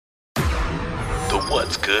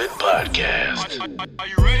What's Good podcast. Are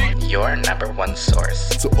you ready? Your number one source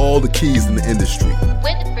to all the keys in the industry.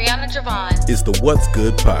 With Brianna Javon. It's the What's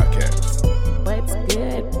Good podcast. What's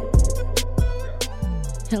good?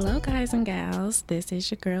 Hello, guys and gals. This is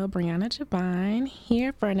your girl, Brianna Javon,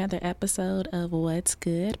 here for another episode of What's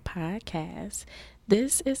Good podcast.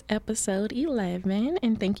 This is episode 11,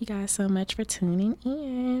 and thank you guys so much for tuning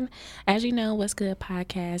in. As you know, What's Good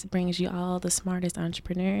podcast brings you all the smartest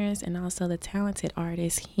entrepreneurs and also the talented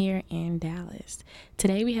artists here in Dallas.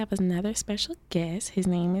 Today, we have another special guest. His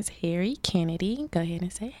name is Harry Kennedy. Go ahead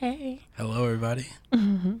and say hey. Hello, everybody.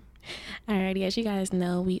 Alrighty, as you guys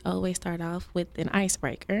know, we always start off with an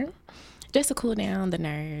icebreaker, just to cool down the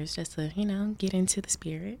nerves, just to, get into the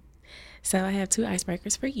spirit. So I have two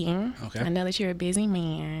icebreakers for you. Okay. I know that you're a busy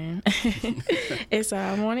man. And so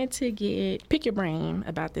I wanted to pick your brain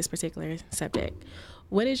about this particular subject.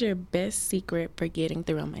 What is your best secret for getting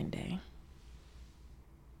through a Monday?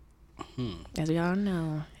 As we all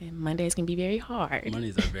know, Mondays can be very hard.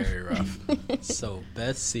 Mondays are very rough. So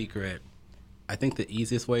best secret, I think the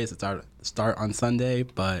easiest way is to start on Sunday,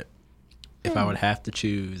 but if I would have to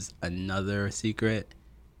choose another secret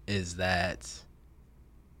is that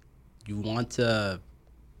you want to,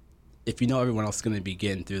 if you know everyone else is going to be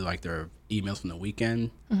getting through like their emails from the weekend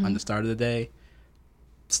on the start of the day,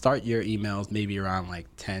 start your emails maybe around like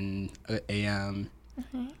 10 a.m.,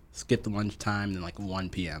 skip the lunch time, then like 1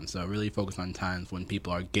 p.m. So really focus on times when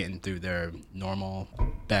people are getting through their normal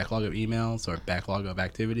backlog of emails or backlog of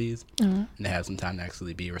activities, and they have some time to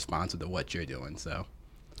actually be responsive to what you're doing. So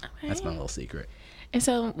that's my little secret. And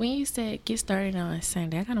so when you said get started on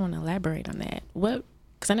Sunday, I kind of want to elaborate on that.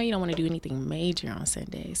 Because I know you don't want to do anything major on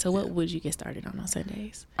Sundays. So what would you get started on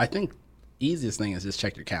Sundays? I think easiest thing is just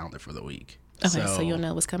check your calendar for the week. Okay, so you'll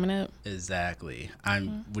know what's coming up? Exactly.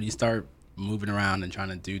 When you start moving around and trying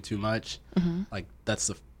to do too much, like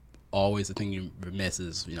that's always the thing you miss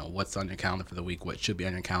is, what's on your calendar for the week, what should be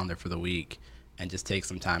on your calendar for the week, and just take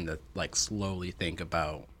some time to like slowly think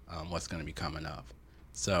about what's going to be coming up.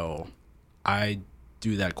 So I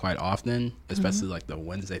do that quite often, especially like the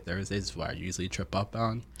Wednesday, Thursdays is where I usually trip up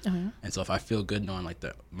on. And so if I feel good knowing like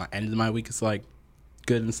my end of my week is like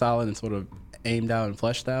good and solid and sort of aimed out and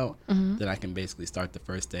fleshed out, then I can basically start the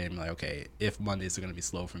first day and be like, okay, if Mondays are going to be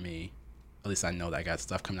slow for me, at least I know that I got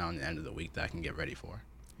stuff coming out in the end of the week that I can get ready for.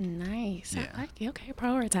 Nice. Yeah. I like it. Okay,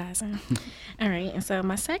 prioritizing. All right, and so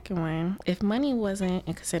my second one, if money wasn't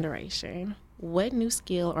in consideration, what new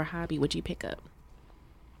skill or hobby would you pick up?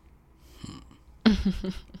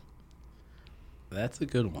 That's a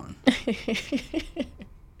good one.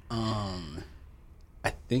 I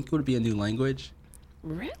think it would be a new language.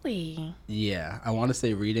 Really? Yeah, I want to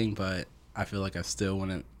say reading, but I feel like I still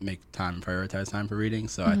want to make time and prioritize time for reading.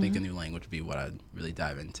 So I think a new language would be what I'd really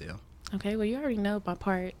dive into. Okay, well, you already know my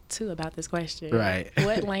part 2 about this question. Right.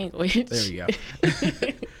 What language? There we go.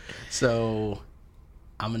 So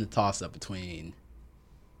I'm going to toss up between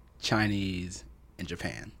Chinese and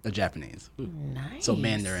Japanese. Nice. So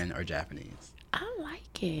Mandarin or Japanese. I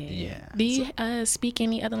like it. Yeah. Do you speak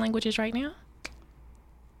any other languages right now?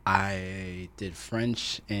 I did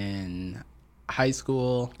French in high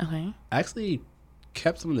school. Okay. I actually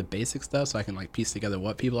kept some of the basic stuff so I can like piece together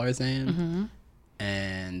what people are saying.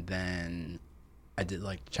 And then I did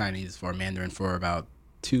like Chinese for Mandarin for about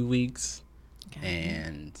 2 weeks.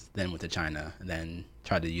 And then went to China and then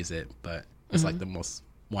tried to use it. But it's like the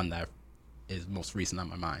one that is most recent on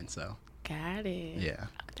my mind. So got it. Yeah.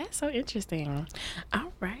 That's so interesting.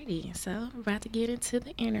 Alrighty, so we're about to get into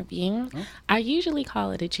the interview. I usually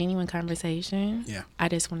call it a genuine conversation. Yeah. I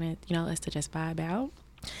just wanted, us to just vibe out.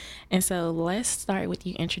 And so let's start with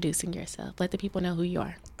you introducing yourself. Let the people know who you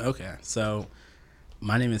are. Okay, so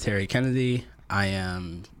my name is Harry Kennedy. I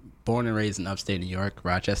am born and raised in upstate New York,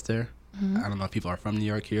 Rochester. I don't know if people are from New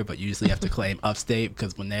York here, but you usually have to claim upstate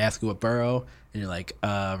because when they ask you what borough and you're like,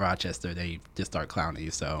 Rochester, they just start clowning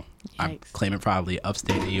you. So I'm claiming probably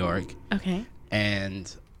upstate New York. Okay.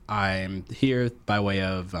 And I'm here by way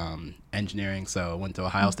of engineering. So I went to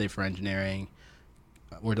Ohio State for engineering,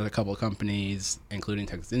 worked at a couple of companies, including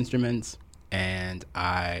Texas Instruments. And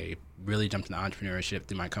I really jumped into entrepreneurship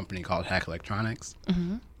through my company called Hack Electronics.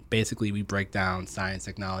 Basically, we break down science,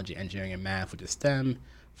 technology, engineering, and math, which is STEM,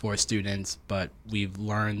 for students, but we've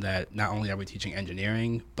learned that not only are we teaching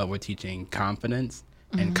engineering, but we're teaching confidence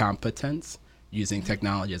and competence using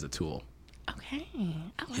technology as a tool. Okay,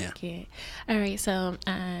 I like it. All right, so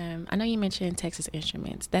I know you mentioned Texas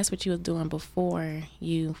Instruments. That's what you were doing before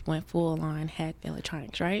you went full on Hack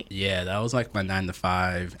Electronics, right? Yeah, that was like my 9 to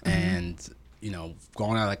 5, and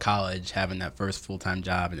going out of college, having that first full-time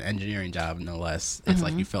job, an engineering job, no less, it's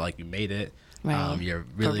like you feel like you made it. Right. You're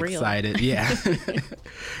really For real. excited. Yeah.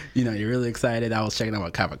 You're really excited. I was checking out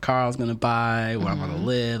what kind of car I was going to buy, where I'm going to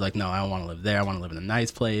live. Like, no, I don't want to live there. I want to live in a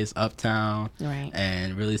nice place, uptown. Right.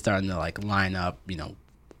 And really starting to like line up,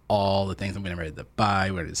 all the things I'm getting ready to buy,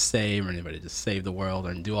 ready to save, ready to just save the world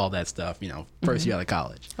and do all that stuff, first year out of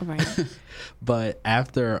college. Right. But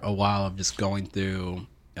after a while of just going through,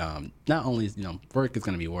 not only, work is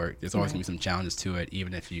going to be work. There's always going to be some challenges to it,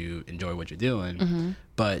 even if you enjoy what you're doing.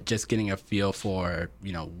 But just getting a feel for,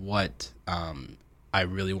 what I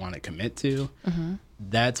really want to commit to,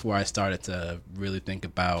 that's where I started to really think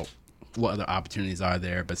about what other opportunities are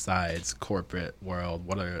there besides corporate world.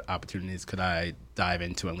 What other opportunities could I dive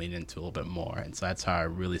into and lean into a little bit more? And so that's how I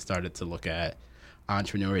really started to look at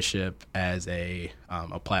entrepreneurship as a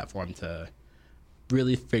platform to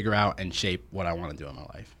really figure out and shape what I want to do in my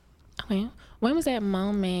life. Okay. When was that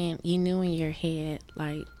moment you knew in your head,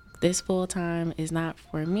 like, this full time is not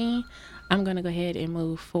for me? I'm going to go ahead and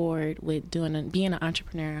move forward with being an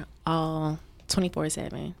entrepreneur all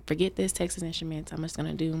 24/7. Forget this Texas Instruments. I'm just going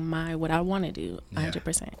to do what I want to do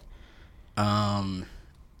 100%.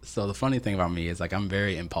 So the funny thing about me is, like, I'm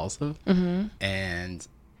very impulsive and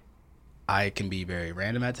I can be very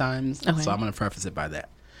random at times. Okay. So I'm going to preface it by that.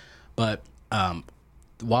 But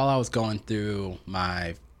while I was going through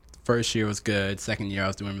my first year was good, second year I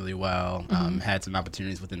was doing really well, had some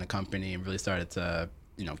opportunities within the company and really started to,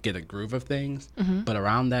 get a groove of things. But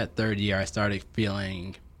around that third year, I started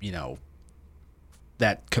feeling,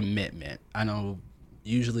 that commitment. I know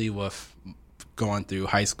usually with going through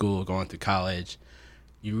high school, going through college,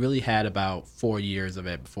 you really had about 4 years of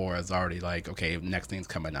it before it's already like, okay, next thing's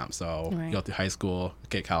coming up. So you go through high school,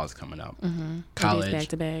 okay, college coming up. College, back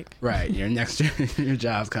to back. Right, your next your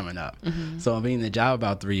job's coming up. So being in the job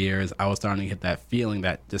about 3 years, I was starting to get that feeling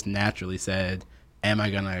that just naturally said, am I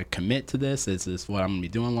going to commit to this? Is this what I'm going to be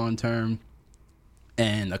doing long term?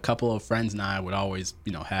 And a couple of friends and I would always,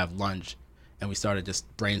 have lunch, and we started just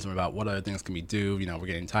brainstorming about what other things can we do. We're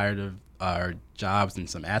getting tired of our jobs and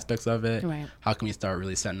some aspects of it. Right. How can we start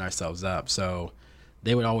really setting ourselves up? So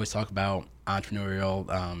they would always talk about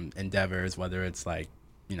entrepreneurial endeavors, whether it's like,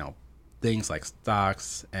 things like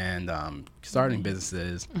stocks and starting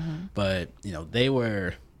businesses. But, they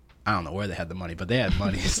were, I don't know where they had the money, but they had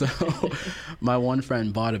money. So my one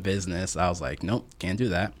friend bought a business. I was like, nope, can't do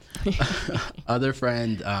that. Other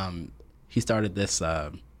friend, he started this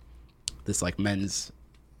like men's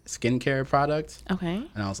skincare product. Okay.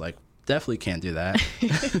 And I was like, definitely can't do that.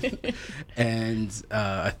 And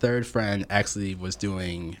a third friend actually was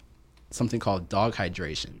doing something called dog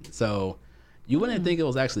hydration. So you wouldn't think it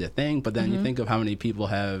was actually a thing, but then you think of how many people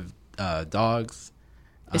have dogs.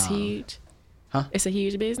 It's huge. Huh? It's a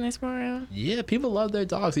huge business for them. Yeah, people love their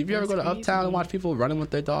dogs. If you ever go to That's Uptown and crazy. watch people running with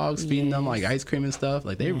their dogs, feeding them like ice cream and stuff,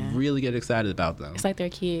 like they really get excited about them. It's like their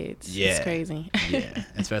kids. Yeah. It's crazy. Yeah,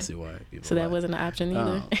 especially white people. So that like- wasn't an option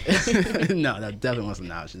either. No, that definitely wasn't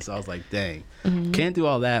an option. So I was like, dang, can't do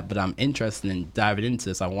all that, but I'm interested in diving into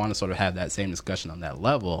this. I want to sort of have that same discussion on that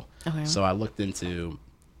level. Okay. So I looked into,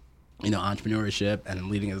 entrepreneurship and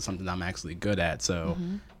leading into something I'm actually good at. So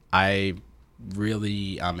I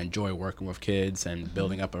really enjoy working with kids and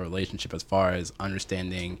building up a relationship as far as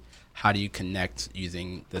understanding how do you connect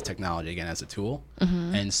using the technology again as a tool.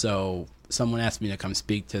 And so someone asked me to come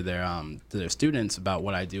speak to their students about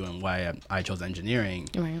what I do and why I chose engineering.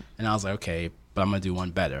 Right. And I was like, okay, but I'm going to do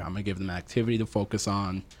one better. I'm going to give them an activity to focus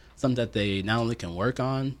on, something that they not only can work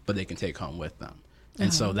on, but they can take home with them.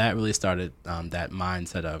 And so that really started that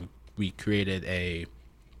mindset of, we created a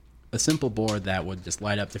simple board that would just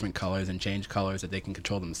light up different colors and change colors that they can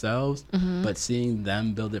control themselves. But seeing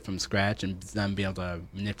them build it from scratch and them being able to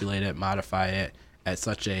manipulate it, modify it at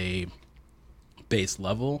such a base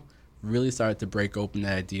level really started to break open the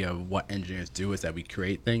idea of what engineers do, is that we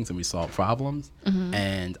create things and we solve problems.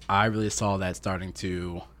 And I really saw that starting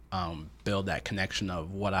to build that connection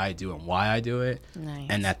of what I do and why I do it. Nice.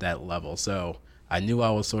 And at that level. So I knew I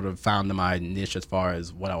was sort of found my niche as far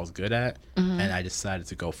as what I was good at, and I decided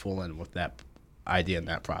to go full in with that idea and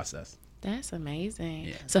that process. That's amazing.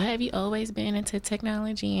 Yeah. So have you always been into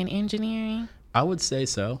technology and engineering? I would say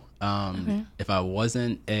so. If I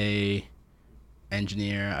wasn't a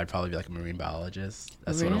engineer, I'd probably be like a marine biologist.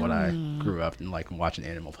 That's sort of what I grew up in, like watching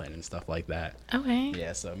Animal Planet and stuff like that. Okay.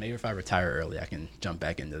 Yeah, so maybe if I retire early, I can jump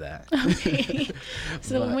back into that. Okay.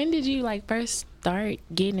 So But- when did you first start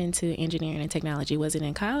getting into engineering and technology? Was it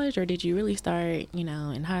in college, or did you really start,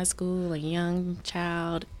 in high school, a young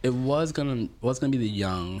child? It was gonna be the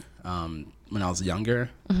young when I was younger.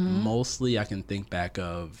 Mostly, I can think back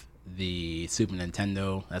of the Super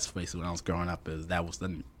Nintendo. That's basically when I was growing up. That was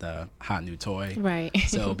the hot new toy. Right.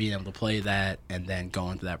 So being able to play that and then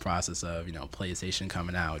going through that process of PlayStation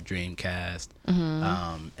coming out, Dreamcast,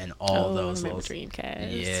 and all those. I remember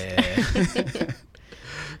Dreamcast. Yeah.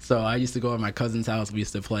 So I used to go to my cousin's house. We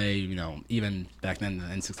used to play, even back then the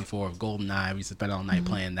N64 of GoldenEye. We used to spend all night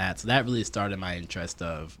playing that. So that really started my interest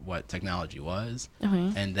of what technology was.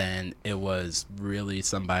 And then it was really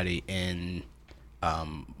somebody in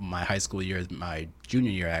my high school years, my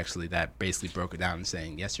junior year actually, that basically broke it down and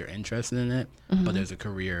saying, yes, you're interested in it, but there's a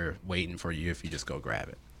career waiting for you if you just go grab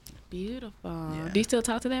it. Beautiful. Yeah. Do you still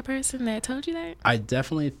talk to that person that told you that? I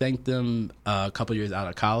definitely thanked them a couple years out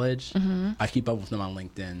of college. I keep up with them on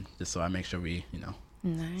LinkedIn just so I make sure we,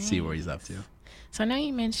 Nice. see where he's up to. So I know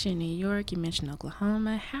you mentioned New York, you mentioned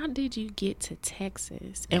Oklahoma. How did you get to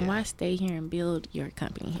Texas? And why stay here and build your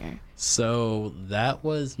company here? So that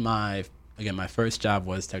was my first job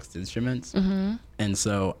was Texas Instruments. And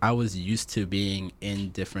so I was used to being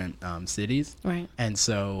in different cities. Right. And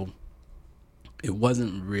so it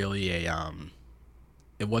wasn't really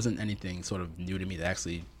it wasn't anything sort of new to me to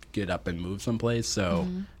actually get up and move someplace. So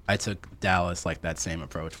I took Dallas like that same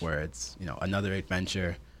approach where it's, another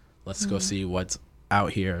adventure. Let's go see what's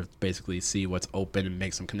out here, basically see what's open and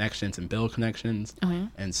make some connections and build connections.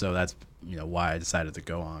 And so that's, why I decided to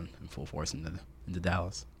go on in full force into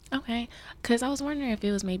Dallas. Okay, because I was wondering if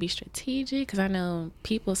it was maybe strategic, because I know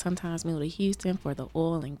people sometimes move to Houston for the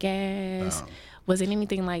oil and gas. Was it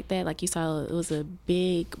anything like that? Like you saw it was a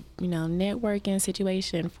big, networking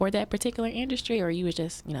situation for that particular industry, or you was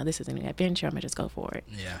just, this is a new adventure, I'm going to just go for it?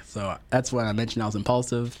 Yeah, so that's when I mentioned I was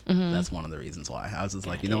impulsive. That's one of the reasons why. I was just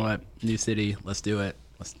like, you know what, new city, let's do it.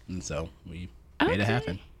 And so we made it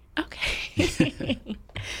happen. Okay.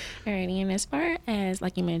 Alrighty, and as far as,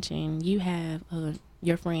 like you mentioned, you have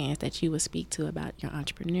your friends that you would speak to about your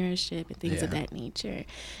entrepreneurship and things of that nature.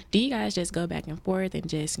 Do you guys just go back and forth and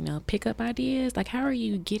just, pick up ideas? Like, how are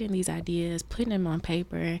you getting these ideas, putting them on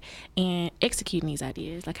paper, and executing these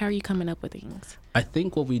ideas? Like, how are you coming up with things? I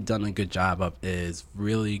think what we've done a good job of is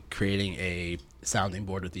really creating a sounding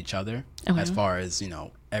board with each other as far as,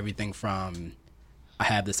 everything from I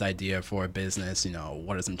have this idea for a business,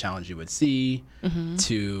 what are some challenges you would see,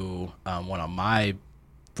 to one of my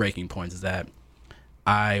breaking points is that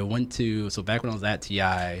I went to, so back when I was at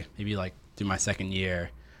TI, maybe like through my second year,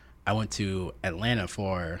 I went to Atlanta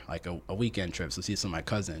for like a weekend trip to see some of my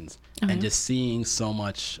cousins, and just seeing so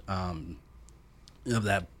much of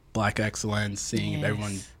that Black excellence, seeing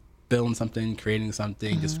everyone building something, creating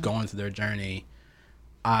something, just going through their journey.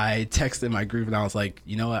 I texted my group and I was like,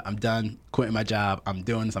 you know what, I'm done quitting my job. I'm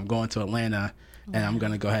doing this. I'm going to Atlanta and I'm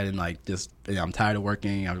going to go ahead and like just, I'm tired of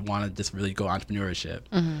working. I want to just really go entrepreneurship.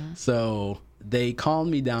 So they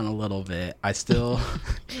calmed me down a little bit. I still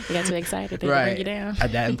you got too excited. They bring you down.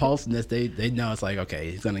 At that impulsiveness, they know it's like,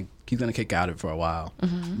 okay, he's gonna kick out of it for a while.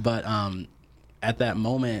 But at that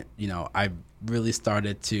moment, I really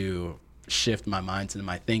started to shift my mind and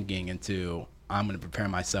my thinking into I'm going to prepare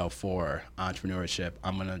myself for entrepreneurship.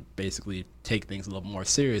 I'm going to basically take things a little more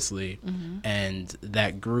seriously. And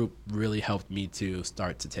that group really helped me to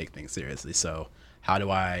start to take things seriously. So how do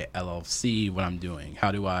I LLC what I'm doing?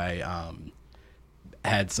 How do I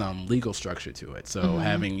add some legal structure to it? So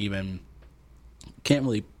having even, can't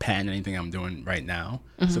really patent anything I'm doing right now.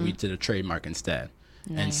 So we did a trademark instead.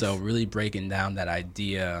 And so really breaking down that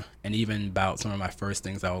idea, and even about some of my first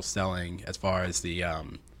things I was selling as far as the,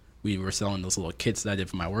 we were selling those little kits that I did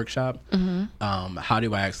for my workshop. How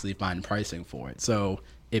do I actually find pricing for it? So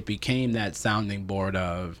it became that sounding board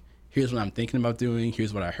of, here's what I'm thinking about doing.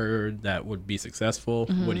 Here's what I heard that would be successful.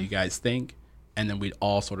 What do you guys think? And then we'd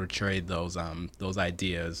all sort of trade those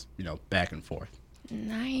ideas, back and forth.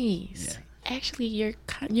 Nice. Yeah. Actually,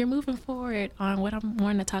 you're moving forward on what I'm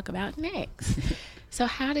wanting to talk about next. So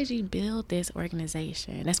how did you build this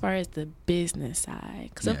organization as far as the business side?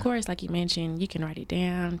 Because, of course, like you mentioned, you can write it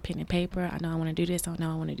down, pen and paper. I know I want to do this. I know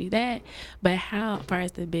I want to do that. But how, as far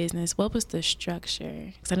as the business, what was the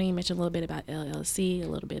structure? Because I know you mentioned a little bit about LLC, a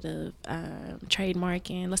little bit of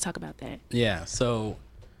trademarking. Let's talk about that. Yeah. So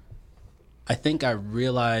I think I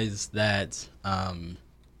realized that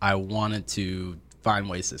I wanted to find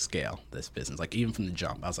ways to scale this business. Like even from the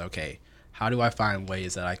jump, I was like, okay, how do I find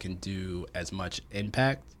ways that I can do as much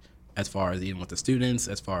impact as far as even with the students,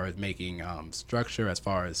 as far as making structure, as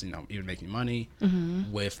far as, even making money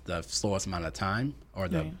with the slowest amount of time or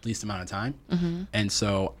the least amount of time. And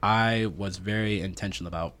so I was very intentional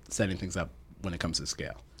about setting things up when it comes to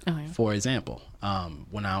scale. For example,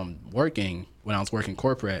 when I was working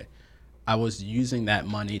corporate, I was using that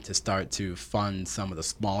money to start to fund some of the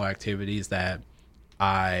smaller activities that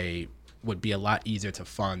I would be a lot easier to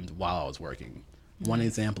fund while I was working. One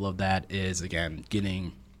example of that is, again,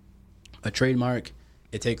 getting a trademark.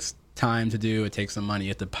 It takes time to do. It takes some money. You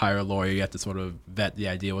have to hire a lawyer. You have to sort of vet the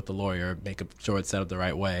idea with the lawyer, make sure it's set up the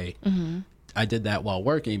right way. I did that while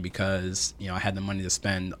working because, I had the money to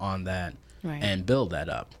spend on that and build that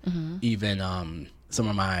up. Even some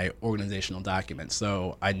of my organizational documents.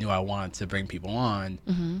 So I knew I wanted to bring people on.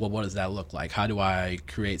 Well, what does that look like? How do I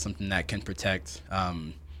create something that can protect,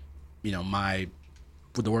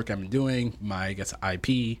 with the work I've been doing, my, I guess,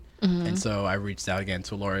 IP. And so I reached out again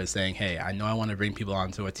to a lawyer saying, hey, I know I want to bring people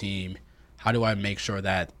onto a team. How do I make sure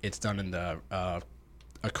that it's done in the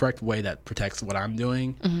a correct way that protects what I'm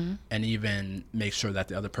doing, and even make sure that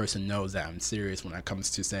the other person knows that I'm serious when it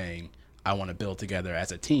comes to saying I want to build together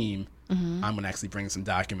as a team. I'm going to actually bring some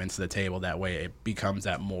documents to the table. That way it becomes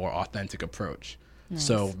that more authentic approach. Nice.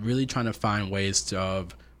 So really trying to find ways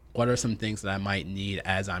of what are some things that I might need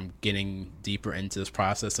as I'm getting deeper into this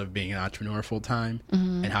process of being an entrepreneur full time,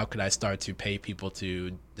 and how could I start to pay people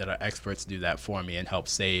that are experts to do that for me and help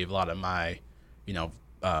save a lot of my,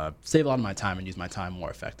 save a lot of my time and use my time more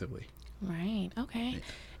effectively. Right. Okay.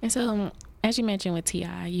 And so, as you mentioned with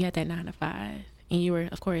TI, you had that 9 to 5, and you were,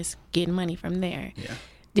 of course, getting money from there. Yeah.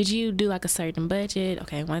 Did you do like a certain budget?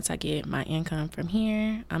 Okay, once I get my income from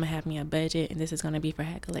here, I'm gonna have me a budget, and this is gonna be for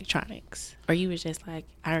Hack Electronics. Or you was just like,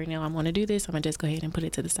 I already know I'm gonna do this. I'm gonna just go ahead and put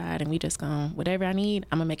it to the side, and we just gonna whatever I need,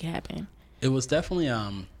 I'm gonna make it happen. It was definitely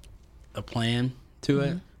a plan to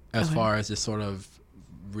it, as far as just sort of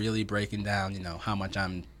really breaking down, how much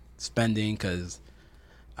I'm spending, because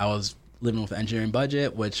I was living with an engineering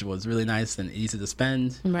budget, which was really nice and easy to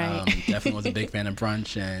spend. Right. Definitely was a big fan of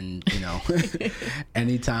brunch, and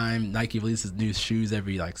anytime Nike releases new shoes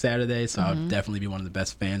every Saturday, so I would definitely be one of the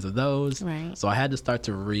best fans of those. Right. So I had to start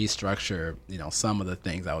to restructure, some of the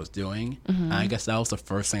things I was doing. And I guess that was the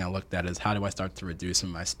first thing I looked at, is how do I start to reduce some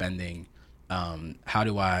of my spending? How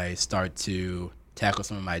do I start to tackle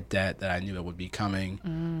some of my debt that I knew it would be coming,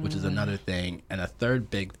 which is another thing. And a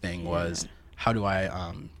third big thing was, how do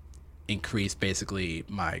I increase basically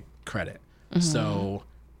my credit? So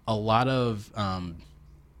a lot of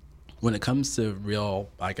when it comes to real,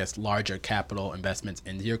 I guess, larger capital investments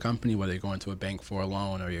into your company, whether you're going to a bank for a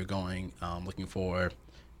loan or you're going looking for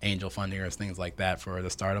angel funding or things like that for the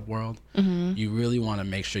startup world, you really want to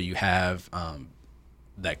make sure you have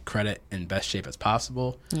that credit in best shape as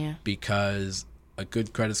possible, because a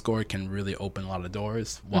good credit score can really open a lot of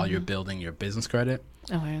doors while you're building your business credit.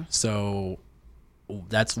 Okay. So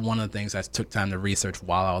that's one of the things I took time to research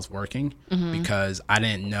while I was working, because I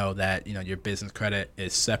didn't know that, your business credit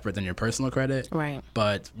is separate than your personal credit. Right.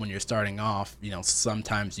 But when you're starting off,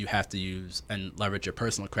 sometimes you have to use and leverage your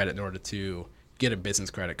personal credit in order to get a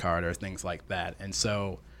business credit card or things like that. And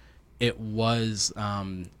so it was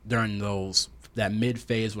during that mid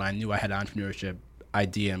phase when I knew I had an entrepreneurship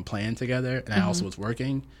idea and plan together, and I also was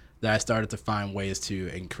working, that I started to find ways to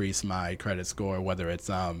increase my credit score, whether it's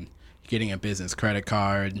getting a business credit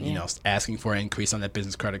card, asking for an increase on that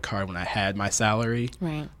business credit card when I had my salary,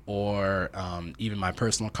 right, or even my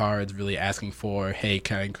personal cards, really asking for, hey,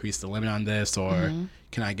 can I increase the limit on this, or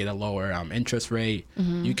can I get a lower interest rate?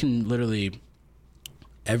 You can literally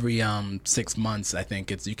every 6 months, I think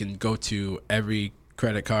you can go to every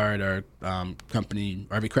credit card or company,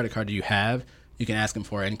 or every credit card you have, you can ask them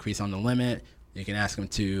for an increase on the limit. You can ask them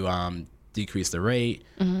to decrease the rate,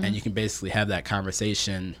 and you can basically have that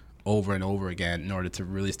conversation over and over again in order to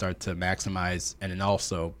really start to maximize, and it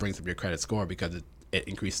also brings up your credit score, because it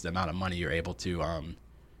increases the amount of money you're able to,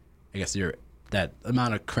 that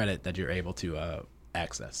amount of credit that you're able to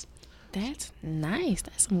access. That's nice.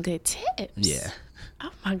 That's some good tips. Yeah.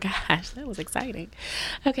 Oh my gosh, that was exciting.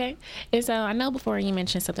 Okay, and so I know before you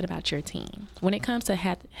mentioned something about your team. When it comes to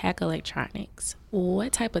Hack Electronics,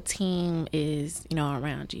 what type of team is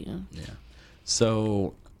around you? Yeah.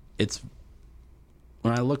 So it's,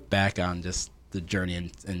 when I look back on just the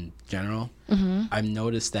journey in general, I've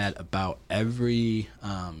noticed that about every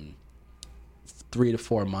 3 to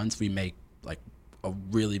 4 months we make a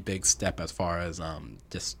really big step as far as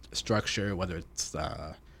just structure, whether it's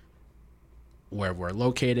where we're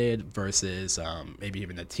located versus maybe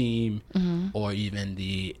even the team, or even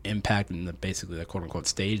the impact and basically the quote unquote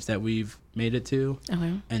stage that we've made it to.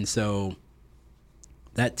 Okay. And so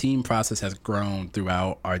that team process has grown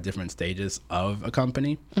throughout our different stages of a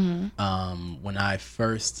company. When I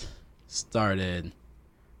first started,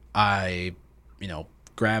 I,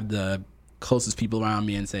 grabbed the closest people around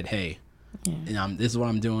me and said, hey, this is what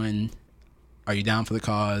I'm doing. Are you down for the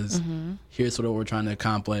cause? Here's what we're trying to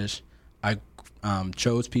accomplish. I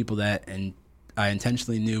chose people that I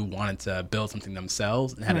intentionally knew wanted to build something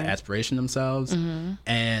themselves and had an aspiration themselves,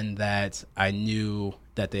 and that I knew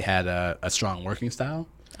that they had a strong working style.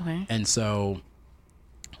 Okay. And so,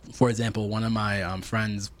 for example, one of my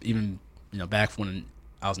friends, even back when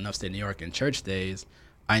I was in upstate New York in church days,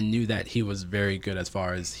 I knew that he was very good as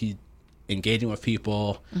far as he engaging with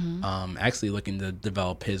people, actually looking to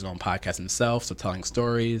develop his own podcast himself, so telling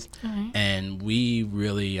stories. And we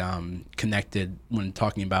really connected when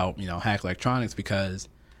talking about Hack Electronics, because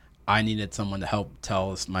I needed someone to help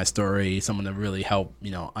tell us my story, someone to really help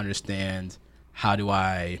understand how do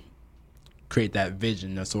I create that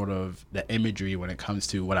vision, the sort of the imagery when it comes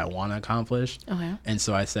to what I want to accomplish. And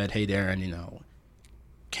so I said, hey Darren,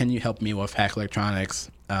 can you help me with Hack Electronics?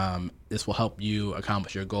 This will help you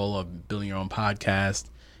accomplish your goal of building your own podcast,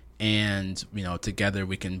 and together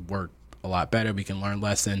we can work a lot better. We can learn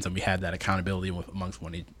lessons, and we have that accountability amongst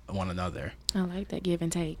one another. I like that give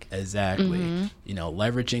and take. Exactly.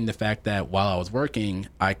 Leveraging the fact that while I was working,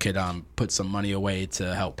 I could put some money away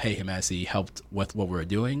to help pay him as he helped with what we were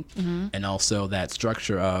doing, and also that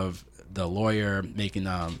structure of the lawyer making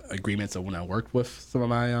agreements. So when I worked with some of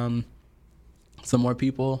my some more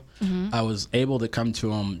people, I was able to come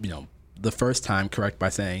to him, the first time correct by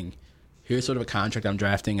saying, here's sort of a contract I'm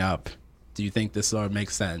drafting up. Do you think this sort of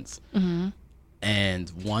makes sense? And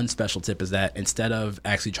one special tip is that instead of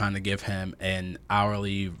actually trying to give him an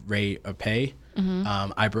hourly rate of pay,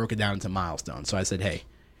 I broke it down into milestones. So I said, hey,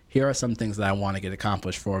 here are some things that I want to get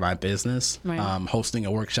accomplished for my business. Hosting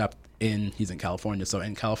a workshop he's in California. So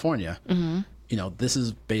in California, this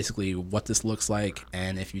is basically what this looks like,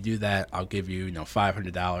 and if you do that, I'll give you, $500,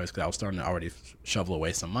 because I was starting to already shovel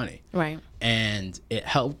away some money. Right. And it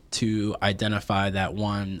helped to identify that,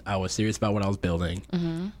 one, I was serious about what I was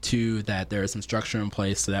building. Two, that there is some structure in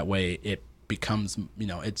place, so that way it becomes,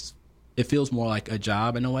 it feels more like a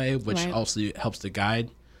job in a way, which also helps to guide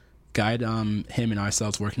him and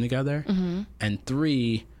ourselves working together. And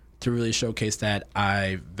three, to really showcase that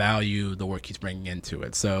I value the work he's bringing into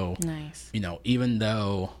it. So, even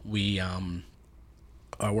though we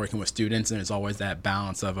are working with students, and it's always that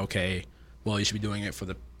balance of, okay, well, you should be doing it for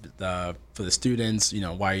the students.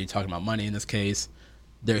 Why are you talking about money in this case?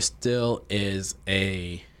 There still is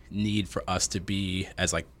a need for us to be,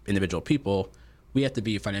 as like individual people, we have to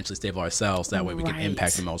be financially stable ourselves. That way we can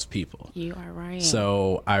impact the most people. You are right.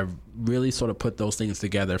 So I really sort of put those things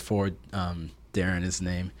together for Darren is his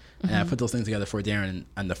name. And I put those things together for Darren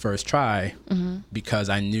on the first try, because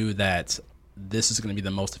I knew that this is going to be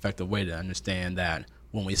the most effective way to understand that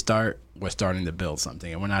when we start, we're starting to build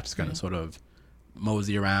something, and we're not just going to sort of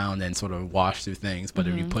mosey around and sort of wash through things, but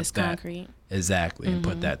if you put that concrete. Exactly, and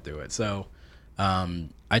put that through it. So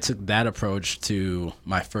I took that approach to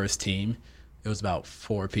my first team. It was about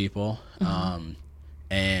 4 people.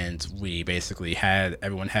 And we basically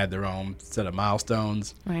everyone had their own set of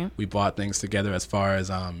milestones. We brought things together as far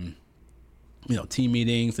as, team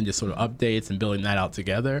meetings and just sort of updates and building that out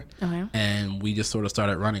together. And we just sort of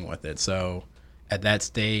started running with it. So at that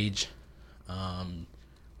stage,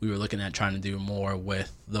 we were looking at trying to do more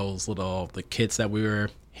with the kits that we were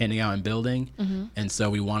handing out and building. And so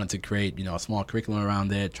we wanted to create, a small curriculum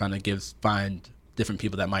around it, trying to find different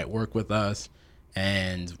people that might work with us.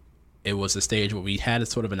 And it was a stage where we had a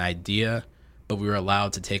sort of an idea, but we were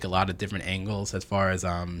allowed to take a lot of different angles as far as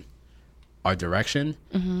our direction.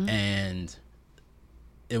 And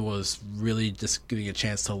it was really just getting a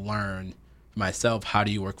chance to learn for myself, how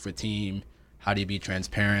do you work for a team? How do you be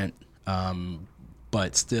transparent,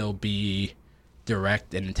 but still be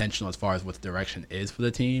direct and intentional as far as what the direction is for the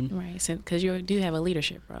team? Right, so because you do have a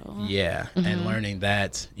leadership role. Yeah, and learning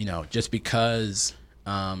that, just because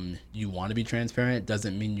you want to be transparent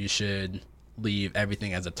doesn't mean you should leave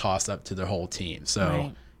everything as a toss up to the whole team.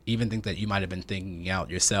 So even think that you might have been thinking out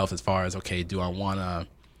yourself as far as, okay, do I want to,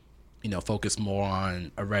 focus more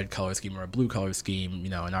on a red color scheme or a blue color scheme?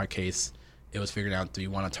 In our case, it was figuring out, do you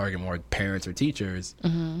want to target more parents or teachers?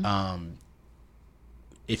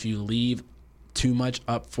 If you leave too much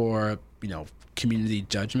up for, community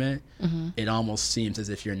judgment, it almost seems as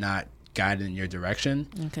if you're not guided in your direction.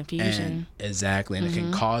 And confusion. Exactly. And it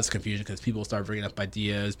can cause confusion because people start bringing up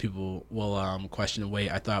ideas. People will question,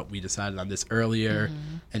 wait, I thought we decided on this earlier.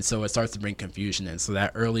 And so it starts to bring confusion in. So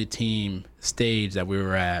that early team stage that we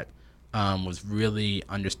were at was really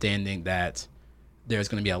understanding that there's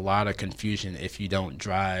going to be a lot of confusion if you don't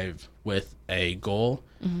drive with a goal.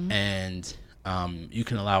 And you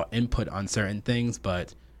can allow input on certain things,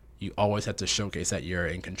 but you always have to showcase that you're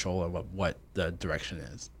in control of what the direction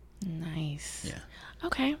is. Nice. Yeah.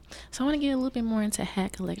 Okay. So I want to get a little bit more into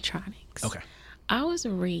Hack Electronics. Okay. I was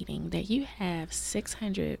reading that you have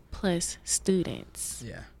 600 plus students.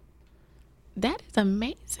 Yeah. That is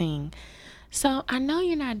amazing. So I know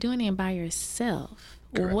you're not doing it by yourself.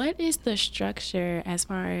 Correct. What is the structure as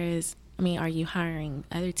far as, I mean, are you hiring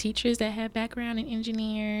other teachers that have background in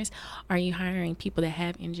engineers? Are you hiring people that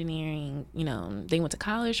have engineering, you know, they went to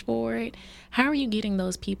college for it? How are you getting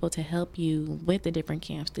those people to help you with the different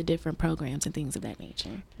camps, the different programs and things of that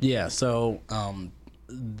nature? Yeah, so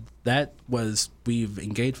we've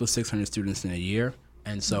engaged with 600 students in a year.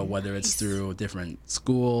 And so whether it's through different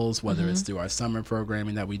schools, whether it's through our summer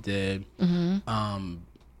programming that we did,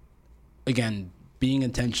 again, being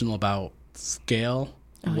intentional about scale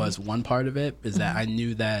was one part of it, is that I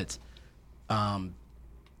knew that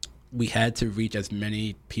we had to reach as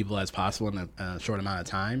many people as possible in a short amount of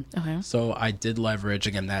time. Okay. So I did leverage,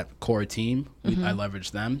 again, that core team. I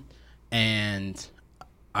leveraged them. And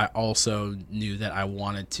I also knew that I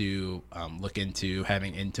wanted to look into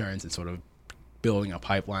having interns and sort of building a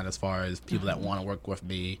pipeline as far as people that want to work with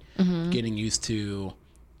me, getting used to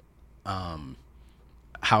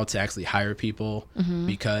how to actually hire people,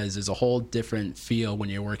 because there's a whole different feel when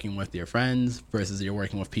you're working with your friends versus you're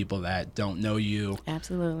working with people that don't know you.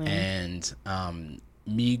 Absolutely. And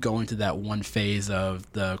me going to that one phase of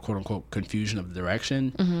the quote unquote confusion of the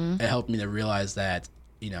direction, it helped me to realize that,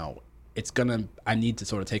 you know, I need to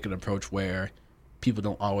sort of take an approach where people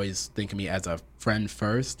don't always think of me as a friend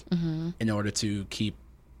first, in order to keep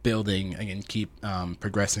building and keep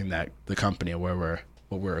progressing the company where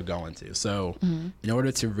we're going to. So in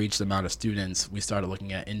order to reach the amount of students, we started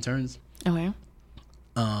looking at interns. Okay.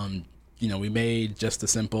 You know, we made just a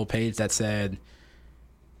simple page that said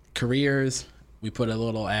careers. We put a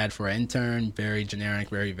little ad for an intern, very generic,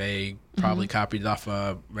 very vague, probably copied it off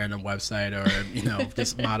a random website, or, you know,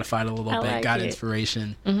 just modified a little bit, got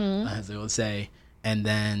inspiration, as they would say. And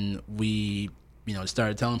then we, you know,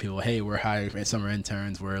 started telling people, hey, we're hiring for summer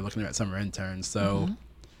interns. We're looking at summer interns. So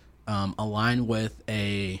aligned with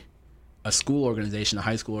a school organization, a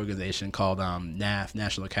high school organization called NAF,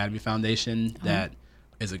 National Academy Foundation, that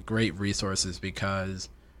is a great resources because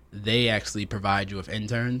they actually provide you with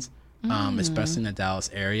interns. Especially in the Dallas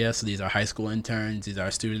area. So these are high school interns. These are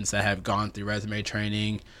students that have gone through resume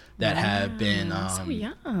training, that have been so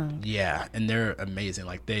young. Yeah, and they're amazing.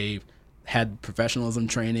 Like, they've had professionalism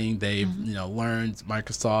training. They've you know, learned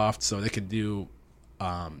Microsoft, so they could do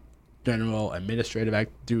general administrative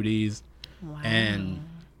duties. Wow. And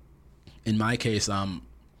in my case,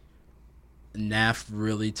 NAF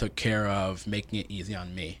really took care of making it easy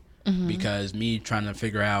on me. Because me trying to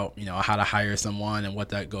figure out, you know, how to hire someone and what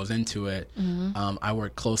that goes into it, I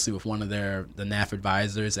worked closely with one of the NAF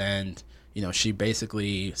advisors, and, you know, she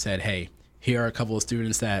basically said, hey, here are a couple of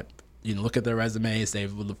students that, you know, look at their resumes, they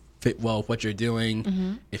will fit well with what you're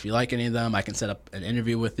doing. If you like any of them, I can set up an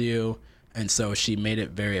interview with you. And so she made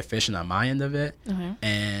it very efficient on my end of it.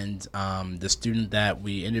 And the student that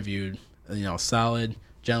we interviewed, you know, solid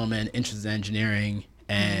gentleman, interested in engineering,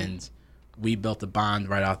 and we built a bond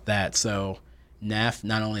right off that. So NAF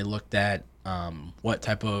not only looked at what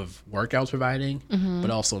type of work I was providing, but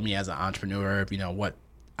also me as an entrepreneur, you know, what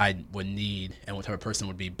I would need and what type of person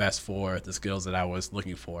would be best for the skills that I was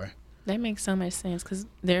looking for. That makes so much sense, because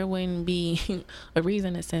there wouldn't be a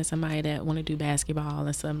reason to send somebody that want to do basketball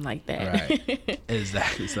or something like that. Right.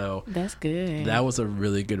 Exactly. So that's good. That was a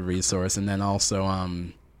really good resource. And then also,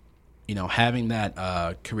 you know, having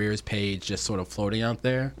that careers page just sort of floating out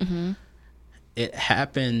there. It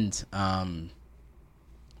happened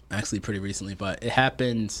actually pretty recently, but it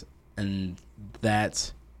happened in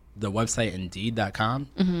that the website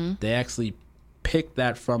Indeed.com, they actually picked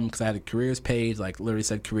that from, because I had a careers page, like literally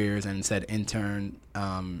said careers and said intern,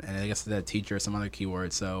 and I guess it said teacher or some other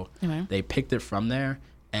keyword. So they picked it from there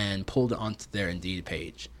and pulled it onto their Indeed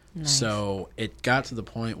page. Nice. So it got to the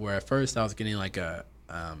point where at first I was getting like a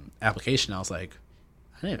application. I was like,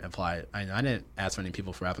 I didn't apply. I didn't ask for any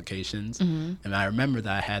people for applications. And I remember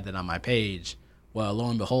that I had that on my page. Well, lo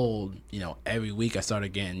and behold, you know, every week I started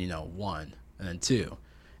getting, you know, 1 and then 2.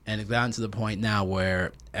 And it's gotten to the point now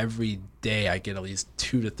where every day I get at least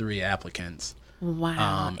 2 to 3 applicants.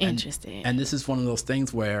 Wow, interesting. And this is one of those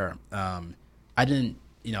things where I didn't,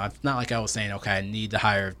 you know, it's not like I was saying, okay, I need to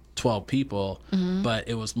hire 12 people, but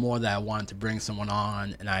it was more that I wanted to bring someone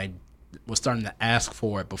on, and I was starting to ask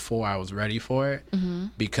for it before I was ready for it,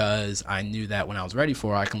 because I knew that when I was ready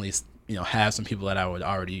for it, I can at least, you know, have some people that I would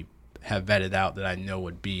already have vetted out that I know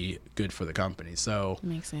would be good for the company. So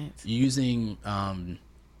makes sense. Using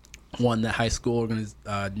one, that high school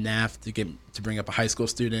NAF to bring up a high school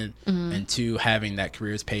student, and 2, having that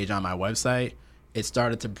careers page on my website, it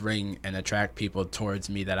started to bring and attract people towards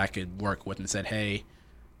me that I could work with and said, hey,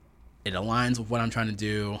 it aligns with what I'm trying to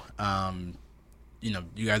do.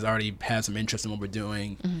 You guys already have some interest in what we're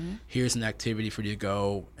doing. Mm-hmm. Here's an activity for you to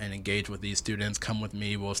go and engage with these students. Come with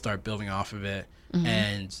me. We'll start building off of it. Mm-hmm.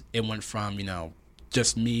 And it went from,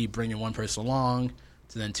 just me bringing one person along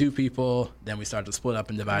to then two people. Then we start to split up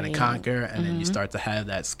and divide and conquer. And then you start to have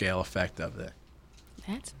that scale effect of it.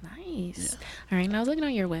 That's nice. Yeah. All right. Now I was looking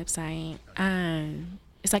on your website.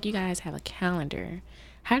 It's like you guys have a calendar.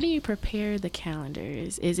 How do you prepare the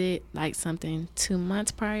calendars? Is it like something 2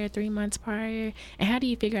 months prior, 3 months prior? And how do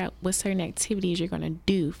you figure out what certain activities you're going to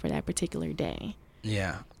do for that particular day?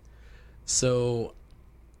 Yeah. So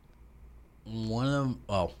one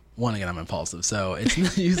again, I'm impulsive. So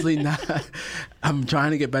it's usually not, I'm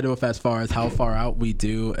trying to get better with as far as how far out we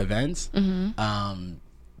do events. Mm-hmm.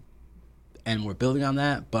 And we're building on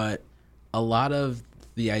that. But a lot of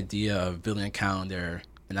the idea of building a calendar,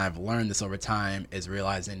 and I've learned this over time, is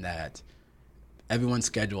realizing that everyone's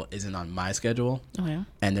schedule isn't on my schedule, and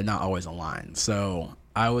they're not always aligned. So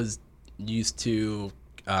I was used to,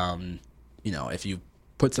 if you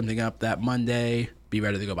put something up that Monday, be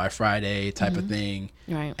ready to go by Friday type of thing,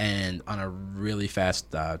 right? And on a really fast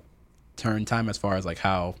turn time as far as like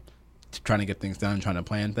how trying to get things done, trying to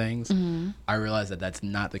plan things, I realized that that's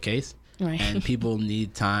not the case. Right. And people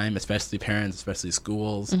need time, especially parents, especially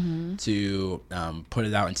schools, to put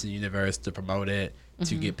it out into the universe, to promote it,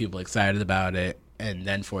 to get people excited about it, and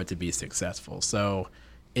then for it to be successful. So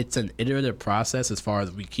it's an iterative process as far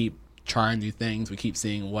as we keep trying new things. We keep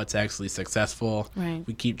seeing what's actually successful. Right.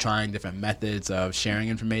 We keep trying different methods of sharing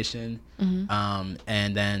information.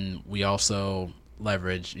 And then we also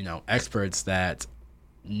leverage, experts that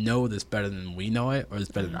know this better than we know it, or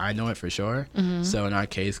it's better than I know it for sure. So in our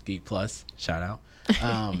case, Geek Plus, shout out,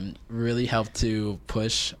 really helped to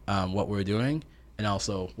push what we're doing, and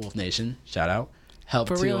also Wolf Nation, shout out,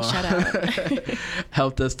 helped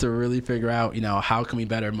us to really figure out, how can we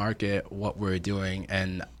better market what we're doing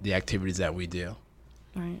and the activities that we do.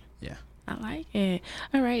 Right. Yeah. I like it.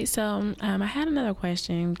 All right. So I had another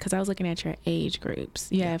question because I was looking at your age groups.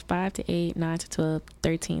 You have 5 to 8, 9 to 12,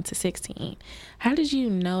 13 to 16. How did you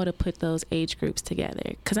know to put those age groups together?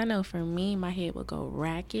 Because I know for me, my head would go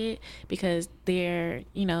racket because their,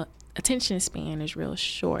 attention span is real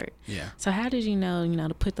short. Yeah. So how did you know,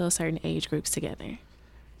 to put those certain age groups together?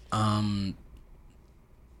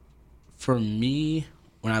 For me,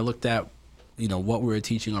 when I looked at, what we were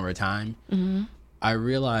teaching over time, I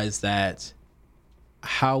realized that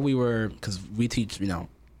how we were, because we teach,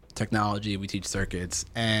 technology, we teach circuits,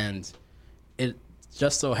 and it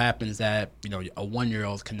just so happens that, a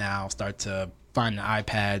 1-year-old can now start to find the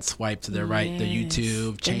iPad, swipe to their right, the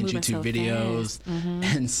YouTube, change YouTube videos.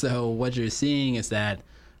 And so what you're seeing is that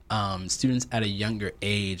students at a younger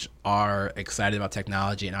age are excited about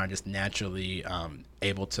technology and are just naturally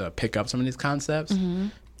able to pick up some of these concepts.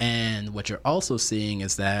 And what you're also seeing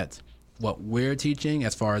is that what we're teaching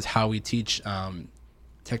as far as how we teach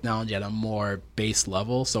technology at a more base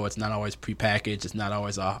level, so it's not always prepackaged, it's not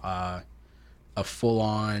always a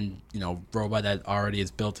full-on robot that already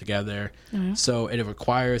is built together. So it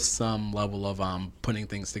requires some level of putting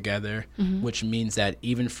things together, which means that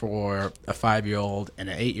even for a 5-year-old and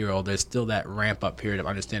an 8-year-old, there's still that ramp up period of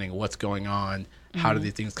understanding what's going on, how do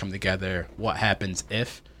these things come together, what happens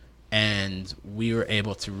if. And we were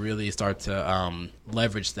able to really start to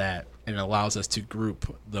leverage that, and it allows us to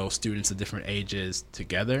group those students of different ages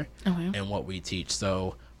together in what we teach.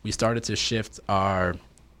 So we started to shift our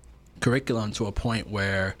curriculum to a point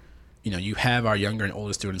where, you have our younger and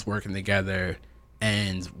older students working together,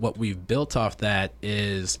 and what we've built off that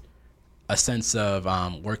is a sense of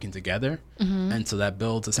working together. And so that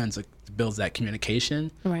builds that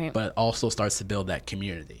communication, but it also starts to build that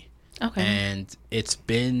community. Okay. And it's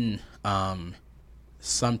been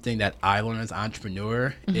something that I learned as an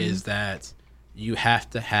entrepreneur is that you have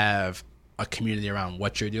to have a community around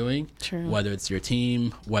what you're doing, whether it's your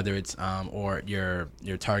team, whether it's or your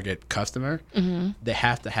target customer. They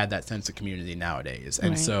have to have that sense of community nowadays.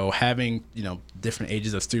 And so having, different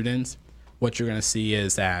ages of students, what you're going to see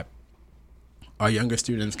is that our younger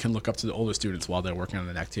students can look up to the older students while they're working on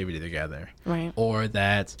an activity together. Or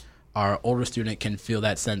that our older student can feel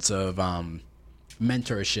that sense of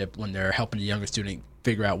mentorship when they're helping a younger student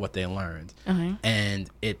figure out what they learned. And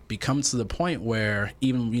it becomes to the point where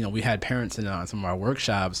even, we had parents in some of our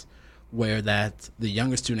workshops where that the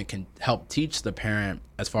younger student can help teach the parent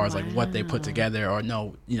as far as like what they put together, or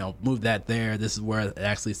no, move that there. This is where it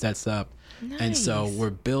actually sets up. Nice. And so we're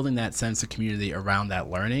building that sense of community around that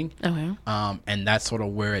learning. Okay. And that's sort of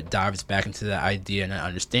where it dives back into the idea and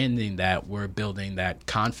understanding that we're building that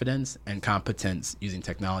confidence and competence using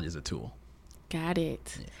technology as a tool. Got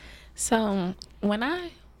it. Yeah. So when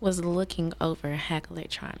I was looking over Hack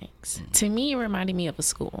Electronics, to me, it reminded me of a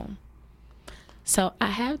school. So I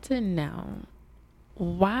have to know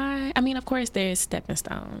why. I mean, of course, there's stepping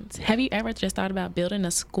stones. Yeah. Have you ever just thought about building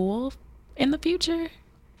a school in the future?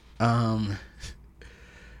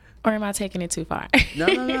 Or am I taking it too far? No.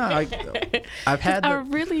 I've had. I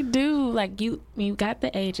really do. Like you got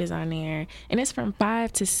the ages on there, and it's from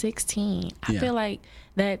 5 to 16. I feel like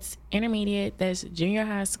that's intermediate, that's junior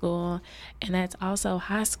high school, and that's also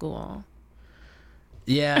high school.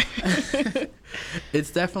 Yeah,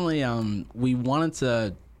 it's definitely. We wanted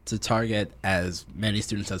to target as many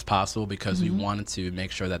students as possible because we wanted to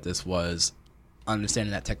make sure that this was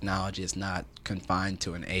understanding that technology is not confined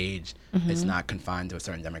to an age. It's not confined to a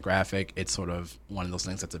certain demographic. It's sort of one of those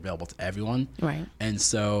things that's available to everyone. Right. And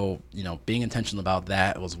so, being intentional about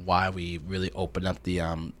that was why we really opened up the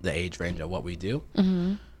age range of what we do.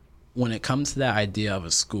 When it comes to that idea of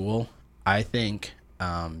a school, I think,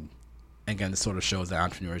 again, this sort of shows that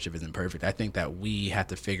entrepreneurship isn't perfect. I think that we have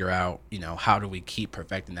to figure out, how do we keep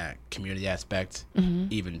perfecting that community aspect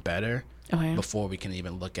even better before we can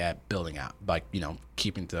even look at building out, like,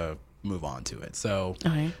 keeping to move on to it. So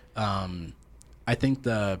I think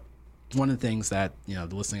one of the things that, the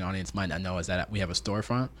listening audience might not know is that we have a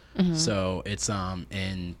storefront. So it's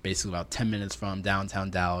in basically about 10 minutes from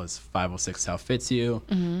downtown Dallas, 506 South Fitzhugh.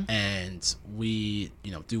 And we,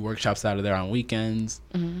 do workshops out of there on weekends.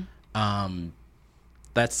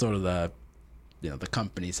 That's sort of the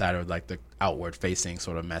company side, or like the outward facing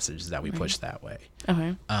sort of messages that we push that way.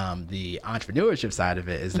 The entrepreneurship side of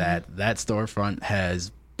it is that storefront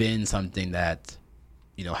has been something that,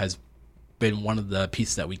 has been one of the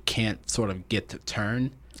pieces that we can't sort of get to turn,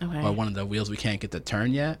 or one of the wheels we can't get to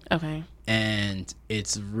turn yet. And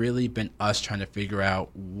it's really been us trying to figure out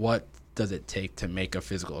what does it take to make a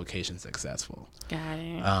physical location successful. Got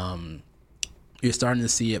it. You're starting to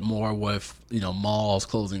see it more with, malls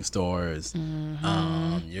closing stores.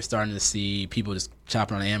 You're starting to see people just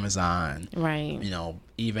shopping on Amazon. Right.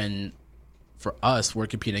 Even for us, we're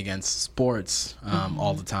competing against sports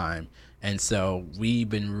all the time. And so we've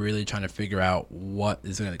been really trying to figure out what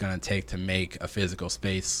is it going to take to make a physical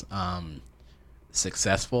space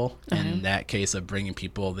successful. And in that case of bringing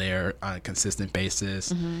people there on a consistent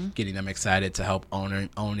basis, getting them excited to help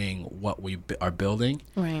owning what we are building.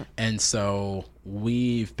 Right. And so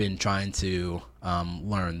we've been trying to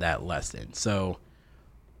learn that lesson. So,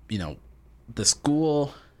 the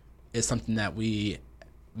school is something that we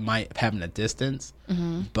might have in a distance,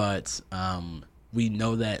 but we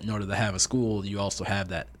know that in order to have a school, you also have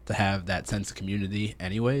that sense of community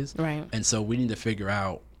anyways. Right. And so we need to figure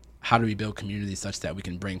out, how do we build community such that we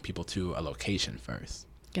can bring people to a location first?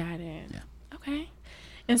 Got it. Yeah. Okay.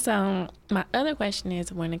 And so my other question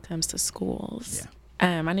is, when it comes to schools,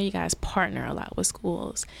 I know you guys partner a lot with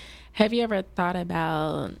schools. Have you ever thought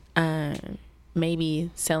about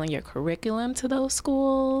maybe selling your curriculum to those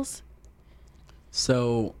schools?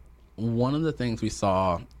 So one of the things we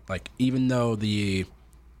saw, like, even though the,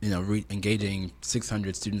 engaging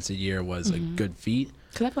 600 students a year was a good feat,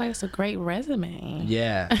 because I feel like it's a great resume.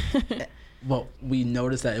 Yeah. Well, we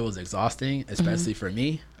noticed that it was exhausting, especially for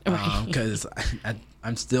me, because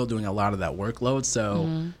I'm still doing a lot of that workload.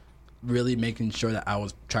 So really making sure that I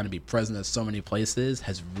was trying to be present at so many places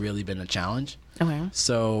has really been a challenge. Okay.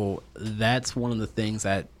 So that's one of the things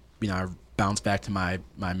that, I bounced back to my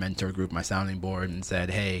mentor group, my sounding board, and said,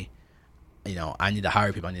 hey, I need to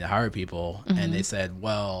hire people. And they said,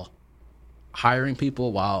 well, hiring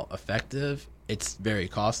people, while effective, it's very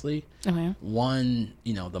costly. Okay. One,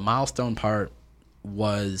 the milestone part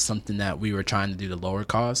was something that we were trying to do to lower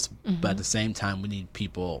costs, but at the same time, we need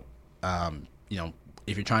people.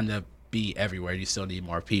 If you're trying to be everywhere, you still need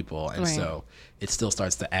more people, and so it still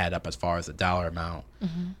starts to add up as far as the dollar amount.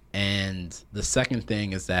 And the second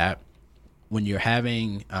thing is that when you're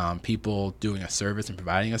having people doing a service and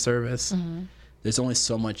providing a service, there's only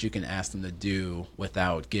so much you can ask them to do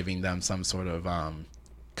without giving them some sort of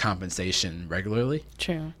compensation regularly.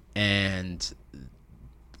 True. And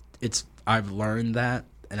I've learned that,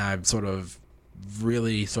 and I've sort of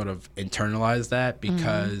really sort of internalized that,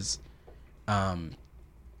 because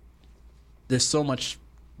there's so much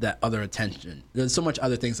that other attention, there's so much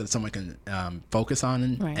other things that someone can focus on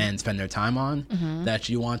and spend their time on, that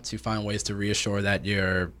you want to find ways to reassure that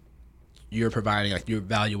you're you're providing, like, you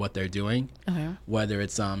value what they're doing, whether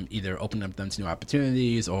it's either opening up them to new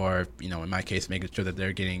opportunities or, you know, in my case, making sure that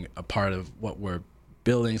they're getting a part of what we're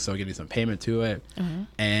building, so getting some payment to it.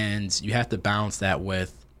 And you have to balance that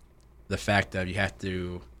with the fact that you have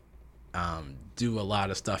to do a lot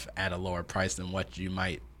of stuff at a lower price than what you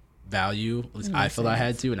might value. At least I feel I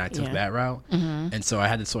had to, and I took that route. And so I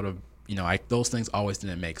had to sort of, you know, those things always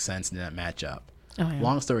didn't make sense and didn't match up.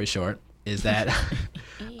 Long story short is that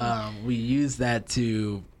we use that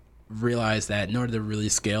to realize that in order to really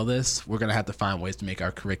scale this, we're going to have to find ways to make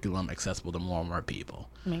our curriculum accessible to more and more people.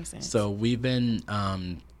 Makes sense. So we've been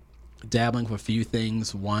dabbling with a few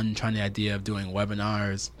things. One, trying the idea of doing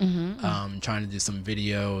webinars, trying to do some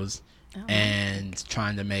videos, and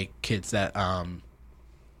trying to make kits that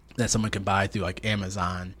that someone can buy through like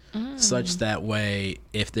Amazon, such that way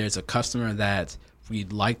if there's a customer that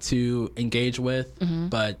we'd like to engage with,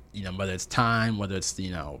 but, you know, whether it's time, whether it's,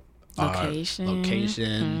 you know,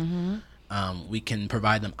 location, we can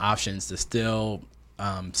provide them options to still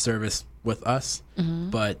service with us,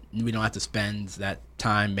 but we don't have to spend that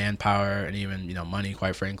time, manpower, and even, you know, money,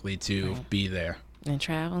 quite frankly, to be there. And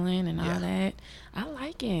traveling and all that. I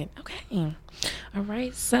like it. Okay. All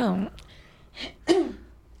right. So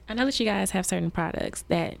I know that you guys have certain products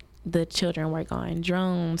that the children work on: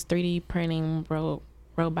 drones, 3D printing,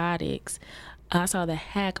 robotics. I saw the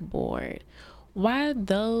hack board. Why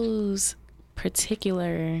those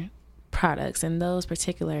particular products and those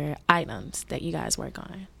particular items that you guys work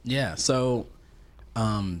on? Yeah. So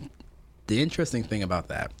the interesting thing about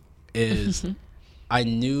that is I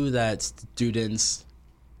knew that students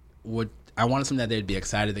I wanted something that they'd be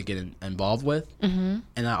excited to get involved with. And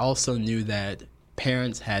I also knew that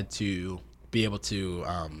parents had to be able to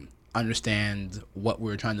understand what we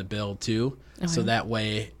were trying to build too. So that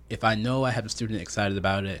way, if I know I have a student excited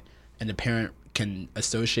about it and the parent can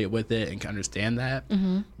associate with it and can understand that,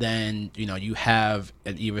 then, you know, you have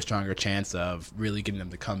an even stronger chance of really getting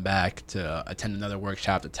them to come back to attend another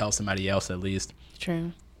workshop, to tell somebody else at least.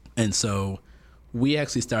 True. And so we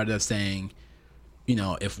actually started off saying, you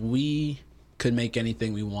know, if we could make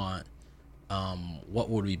anything we want, what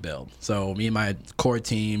would we build? So me and my core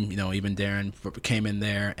team, you know, even Darren came in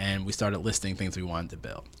there and we started listing things we wanted to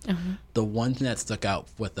build. The one thing that stuck out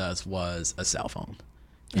with us was a cell phone.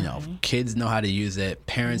 You know, kids know how to use it.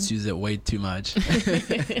 Parents use it way too much.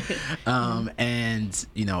 And,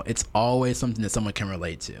 you know, it's always something that someone can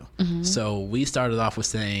relate to. So we started off with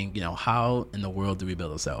saying, you know, how in the world do we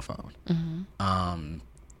build a cell phone?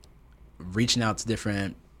 Reaching out to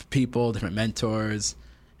different people, different mentors,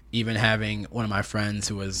 even having one of my friends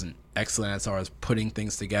who was excellent as far as putting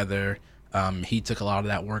things together. He took a lot of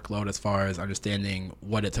that workload as far as understanding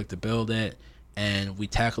what it took to build it. And we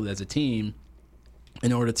tackled it as a team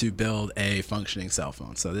in order to build a functioning cell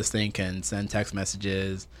phone. So this thing can send text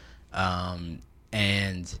messages,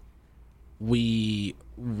 and we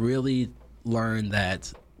really learned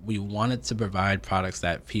that we wanted to provide products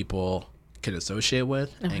that people can associate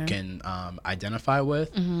with and can identify with,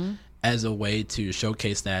 as a way to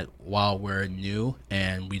showcase that while we're new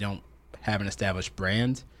and we don't have an established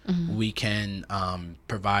brand, we can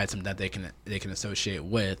provide something that they can associate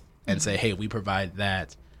with and say, hey, we provide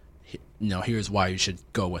that. You know, here's why you should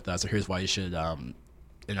go with us, or here's why you should,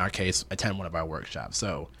 in our case, attend one of our workshops.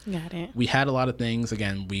 So got it. We had a lot of things.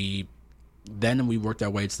 Again, we worked our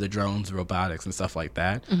way to the drones, robotics, and stuff like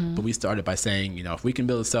that. But we started by saying, you know, if we can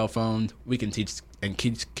build a cell phone, we can teach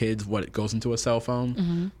kids what goes into a cell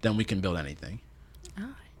phone, then we can build anything.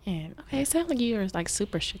 And okay, it sounds like you're like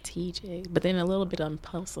super strategic, but then a little bit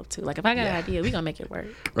impulsive too. Like if I got an idea, we're gonna make it work.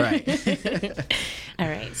 Right. All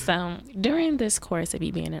right. So during this course of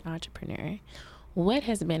you being an entrepreneur, what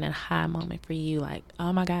has been a high moment for you? Like,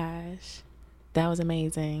 oh my gosh, that was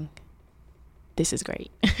amazing. This is great.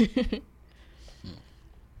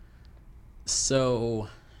 So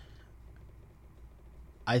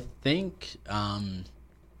I think,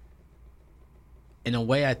 in a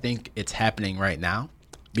way, I think it's happening right now.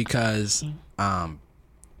 Because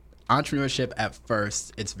entrepreneurship at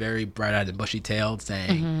first, it's very bright-eyed and bushy-tailed,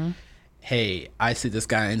 saying, hey, I see this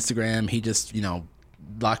guy on Instagram, he just, you know,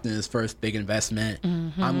 locked in his first big investment.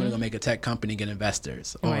 I'm going to go make a tech company, get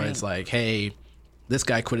investors. Or it's like, hey, this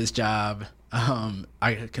guy quit his job.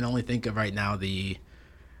 I can only think of right now the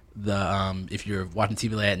if you're watching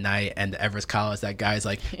TV late at night and the Everest College, that guy's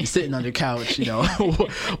like, you're sitting on your couch, you know,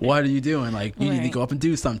 what are you doing? Like, you need to go up and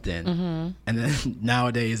do something. And then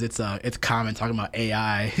nowadays it's common talking about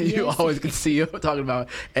AI. You always can see you talking about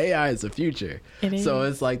AI is the future. So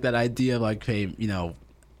it's like that idea of like, hey, you know,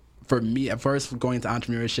 for me, at first going into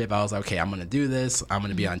entrepreneurship, I was like, okay, I'm going to do this. I'm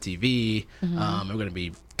going to be on TV. I'm going to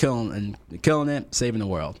be killing it, saving the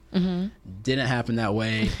world. Didn't happen that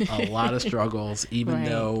way. A lot of struggles, even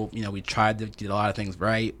though, we tried to get a lot of things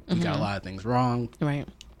right. We got a lot of things wrong. Right.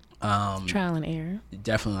 Trial and error.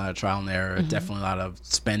 Definitely a lot of trial and error. Definitely a lot of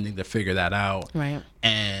spending to figure that out. Right.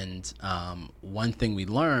 And one thing we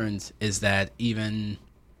learned is that even,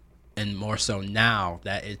 and more so now,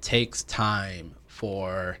 that it takes time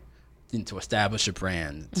to establish a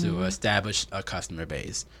brand, to establish a customer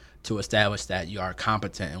base, to establish that you are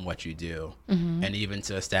competent in what you do, and even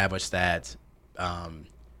to establish that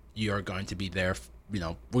you're going to be there,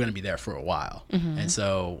 we're going to be there for a while. And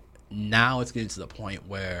so now it's getting to the point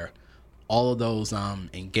where all of those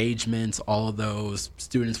engagements, all of those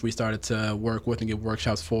students we started to work with and give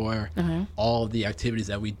workshops for, all of the activities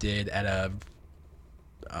that we did at a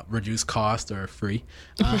reduced cost or free,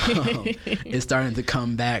 it's starting to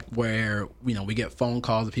come back where, we get phone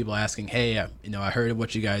calls of people asking, hey, I heard of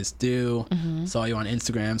what you guys do, saw you on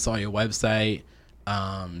Instagram, saw your website,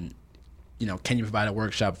 can you provide a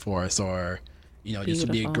workshop for us? Or, this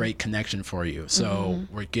would be a great connection for you. So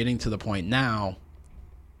we're getting to the point now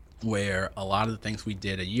where a lot of the things we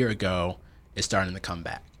did a year ago is starting to come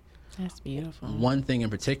back. That's beautiful. One thing in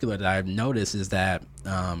particular that I've noticed is that,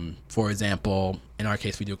 for example, in our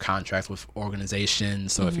case, we do contracts with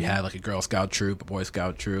organizations. So if you have like a Girl Scout troop, a Boy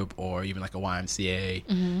Scout troop, or even like a YMCA,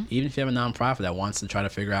 even if you have a nonprofit that wants to try to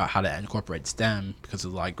figure out how to incorporate STEM, because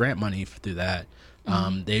there's a lot of grant money through that,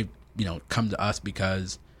 they come to us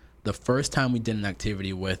because the first time we did an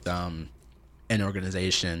activity with an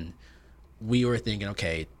organization, we were thinking,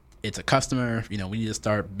 okay, it's a customer, we need to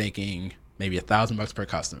start making maybe $1,000 per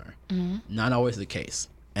customer. Not always the case.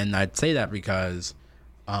 And I'd say that because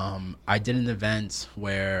I did an event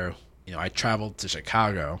where, I traveled to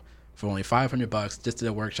Chicago for only $500, just did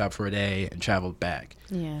a workshop for a day and traveled back.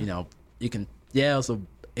 Yeah. Also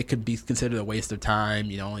it could be considered a waste of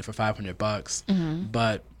time, only for $500.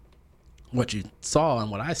 But what you saw and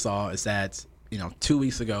what I saw is that, 2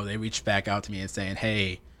 weeks ago, they reached back out to me and saying,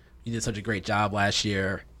 hey, you did such a great job last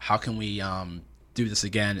year. How can we do this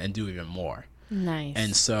again and do even more? Nice.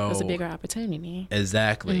 And so it's a bigger opportunity.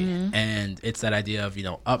 Exactly. And it's that idea of,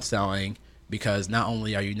 upselling, because not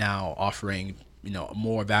only are you now offering,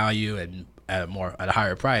 more value and at a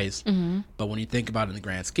higher price, but when you think about it in the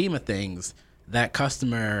grand scheme of things, that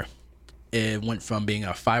customer, it went from being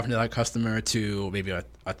a $500 customer to maybe a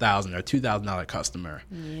 $1,000 or $2,000 customer.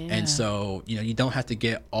 Yeah. And so, you don't have to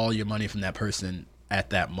get all your money from that person at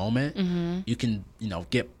that moment. You can,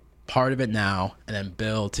 get part of it now and then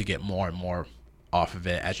build to get more and more off of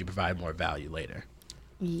it as you provide more value later.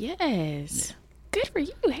 Yes. Yeah. Good for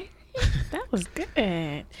you, Harry. That was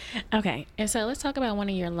good. Okay, and so let's talk about one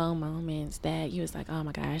of your low moments that you was like, oh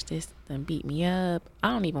my gosh, this done beat me up.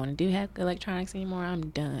 I don't even want to do electronics anymore.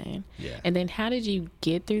 I'm done. Yeah. And then how did you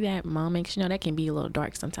get through that moment? Because that can be a little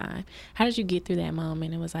dark sometimes. How did you get through that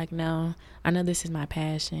moment? It was like, no, I know this is my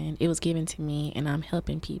passion. It was given to me and I'm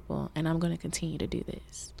helping people and I'm going to continue to do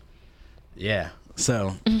this. Yeah.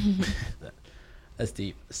 So that's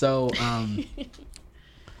deep. So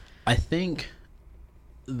I think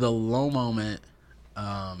the low moment,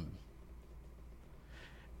 and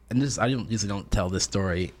this, I usually don't tell this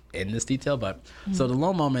story in this detail, but so the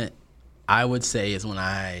low moment I would say is when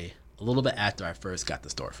a little bit after I first got the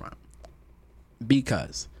storefront,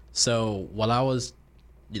 because so while I was,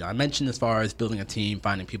 I mentioned as far as building a team,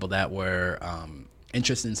 finding people that were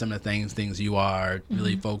interested in some of the things you are,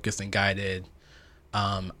 really focused and guided.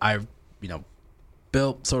 I've,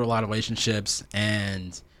 built sort of a lot of relationships,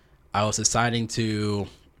 and I was deciding to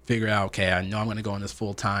figure out, okay, I know I'm going to go on this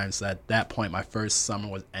full time. So at that point, my first summer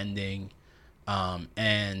was ending,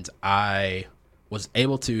 and I was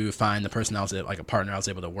able to find the person I was like a partner I was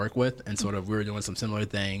able to work with, and sort of we were doing some similar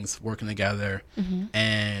things, working together,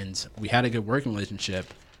 and we had a good working relationship.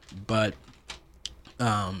 But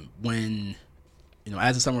when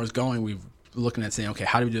as the summer was going, we were looking at saying, okay,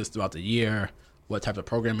 how do we do this throughout the year? What type of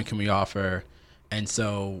programming can we offer? And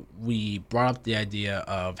so we brought up the idea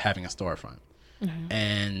of having a storefront.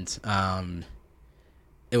 And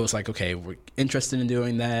it was like, okay, we're interested in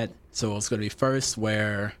doing that. So it's going to be first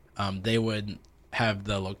where they would have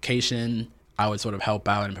the location. I would sort of help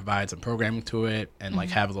out and provide some programming to it and like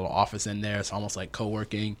have a little office in there. It's almost like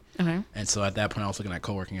co-working. And so at that point, I was looking at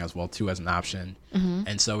co-working as well, too, as an option.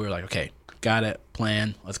 And so we were like, okay, got it,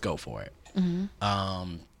 plan, let's go for it.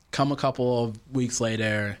 Come a couple of weeks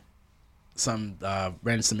later, ran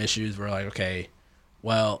into some issues. We're like, okay,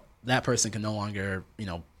 well, that person can no longer,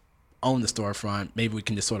 own the storefront. Maybe we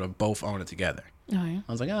can just sort of both own it together. I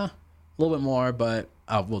was like, little bit more, but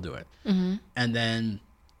we'll do it. And then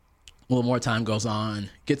a little more time goes on,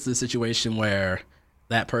 gets to the situation where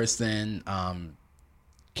that person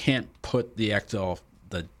can't put the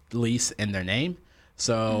lease in their name.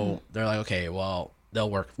 So they're like, okay, well, they'll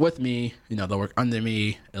work with me, they'll work under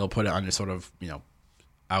me. It'll put it under sort of,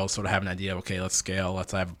 I'll sort of have an idea, okay, let's scale.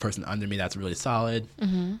 Let's have a person under me that's really solid,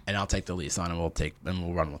 and I'll take the lease on and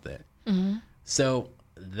we'll run with it. So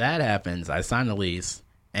that happens. I signed the lease,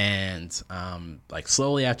 and like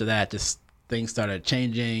slowly after that, just things started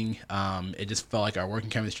changing. It just felt like our working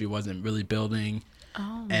chemistry wasn't really building.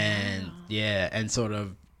 Oh, and wow. Yeah, and sort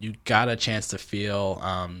of you got a chance to feel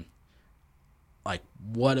like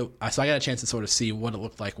so I got a chance to sort of see what it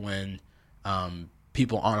looked like when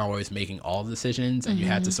people aren't always making all the decisions, and you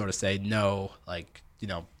had to sort of say no, like,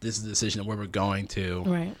 this is the decision of where we're going to.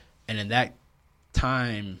 Right. And in that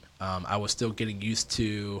time, I was still getting used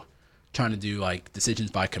to trying to do like decisions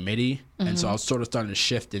by committee, and so I was sort of starting to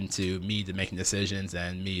shift into me to making decisions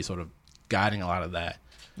and me sort of guiding a lot of that.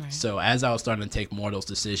 Right. So as I was starting to take more of those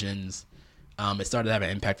decisions, it started to have an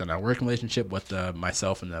impact on our working relationship with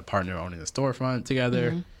myself and the partner owning the storefront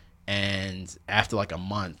together. And after like a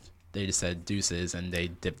month, they just said deuces and they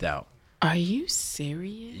dipped out. Are you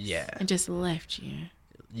serious? Yeah. And just left you?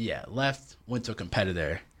 Yeah, left, went to a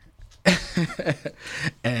competitor.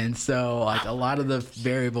 And so like a lot of the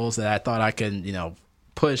variables that I thought I could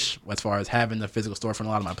push as far as having the physical storefront, a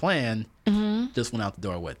lot of my plan just went out the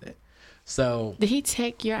door with it. So did he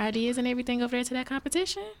take your ideas and everything over there to that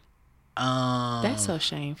competition? That's so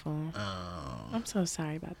shameful. I'm so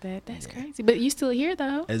sorry about that. That's crazy, but you still here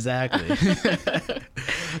though. Exactly.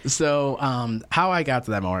 So how I got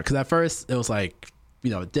to that moment, because at first it was like,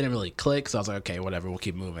 it didn't really click. So I was like, okay, whatever, we'll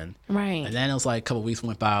keep moving. Right. And then it was like a couple of weeks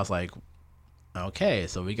went by. I was like, okay,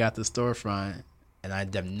 so we got the storefront and I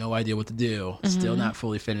have no idea what to do. Still not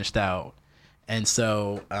fully finished out. And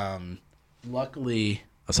so luckily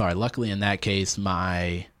in that case,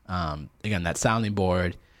 my, again, that sounding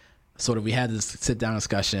board, sort of we had this sit down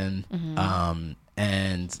discussion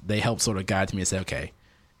and they helped sort of guide me and say, okay,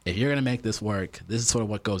 if you're going to make this work, this is sort of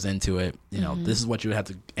what goes into it. This is what you have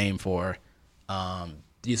to aim for.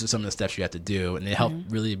 These are some of the steps you have to do, and they help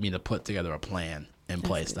really me to put together a plan in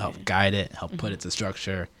place to help guide it, help put it to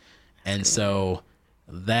structure. And so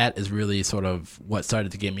that is really sort of what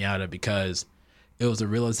started to get me out of it, because it was a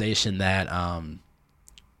realization that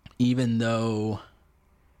even though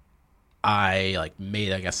I like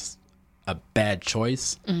made, I guess, a bad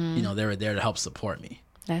choice, they were there to help support me.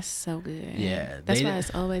 That's so good. Yeah. That's why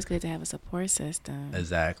it's always good to have a support system.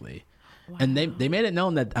 Exactly. Wow. And they made it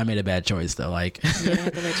known that I made a bad choice, though. Like, they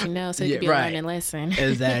have to let you know so it could be a learning lesson.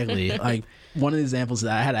 Exactly. Like, one of the examples is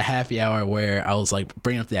that I had a happy hour where I was like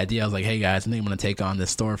bringing up the idea. I was like, hey guys, I think I'm going to take on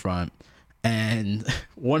this storefront. And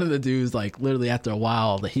one of the dudes, like, literally after a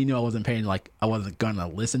while, he knew I wasn't paying, like, I wasn't going to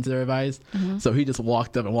listen to their advice. So he just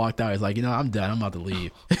walked up and walked out. He's like, I'm done. I'm about to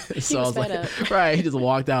leave. So I was like, right. He just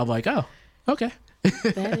walked out. I'm like, oh, okay.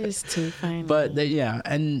 That is too funny. But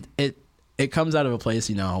and it comes out of a place,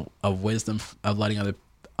 of wisdom, of letting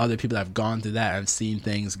other people that have gone through that and seen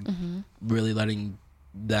things, really letting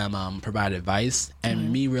them provide advice,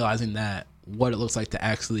 and me realizing that what it looks like to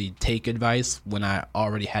actually take advice when I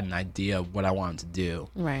already had an idea of what I wanted to do.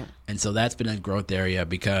 Right. And so that's been a growth area,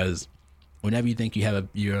 because whenever you think you have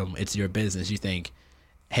it's your business, you think,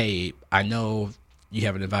 hey, I know you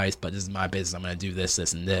have an advice, but this is my business. I'm going to do this,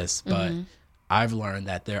 this, and this. But I've learned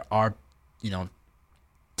that there are,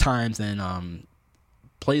 times and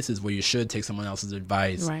places where you should take someone else's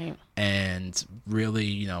advice, right, and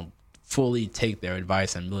really, fully take their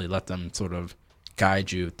advice and really let them sort of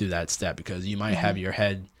guide you through that step, because you might have your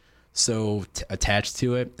head so attached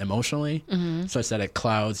to it emotionally, such that it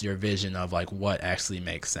clouds your vision of like what actually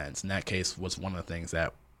makes sense. In that case was one of the things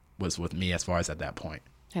that was with me as far as at that point.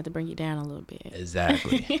 Had to bring you down a little bit.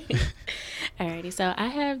 Exactly. Alrighty, so I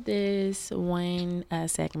have this one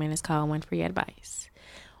segment. It's called One Free Advice.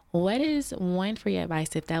 What is one free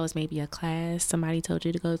advice, if that was maybe a class somebody told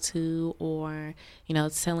you to go to, or,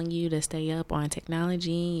 telling you to stay up on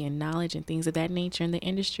technology and knowledge and things of that nature in the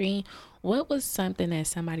industry? What was something that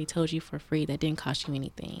somebody told you for free that didn't cost you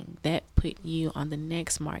anything, that put you on the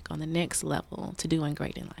next mark, on the next level to doing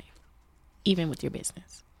great in life, even with your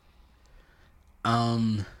business?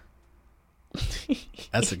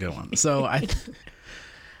 That's a good one. So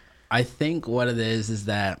I think what it is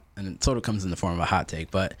that, and it sort of comes in the form of a hot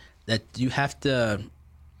take, but that you have to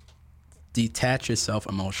detach yourself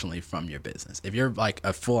emotionally from your business. If you're like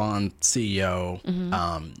a full-on CEO,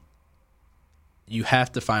 you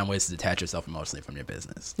have to find ways to detach yourself emotionally from your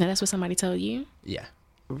business. Now, that's what somebody told you? Yeah.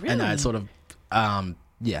 Really? And I sort of,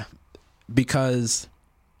 yeah. because,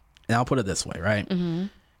 and I'll put it this way, right?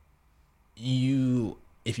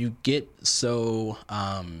 If you get so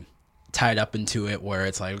tied up into it where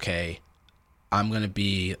it's like, okay, I'm going to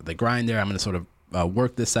be the grinder, I'm going to sort of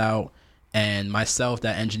work this out. And myself,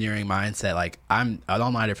 that engineering mindset, like an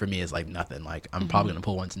all-nighter for me is like nothing. Like I'm probably going to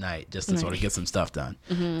pull one tonight just to sort of get some stuff done.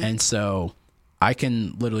 And so I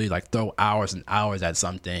can literally like throw hours and hours at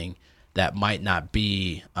something that might not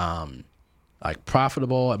be like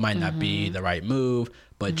profitable. It might not be the right move,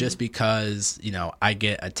 but just because, you know, I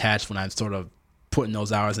get attached when I'm sort of putting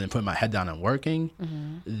those hours in and putting my head down and working,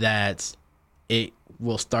 that it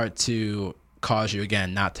will start to cause you,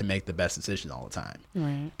 again, not to make the best decision all the time.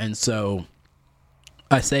 Right. And so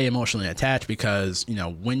I say emotionally attached because, you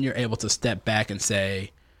know, when you're able to step back and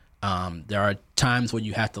say, there are times when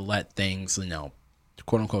you have to let things, you know,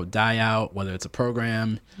 quote unquote die out, whether it's a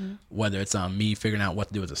program, whether it's me figuring out what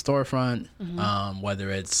to do with a storefront,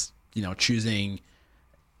 whether it's, you know, choosing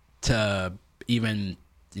to even,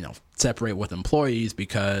 you know, separate with employees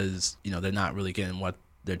because, you know, they're not really getting what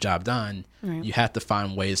their job done. Right. You have to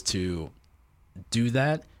find ways to do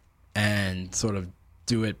that and sort of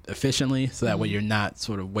do it efficiently so that way you're not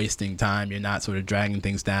sort of wasting time, you're not sort of dragging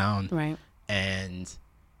things down. Right. And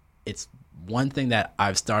it's one thing that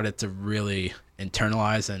I've started to really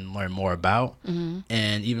internalize and learn more about,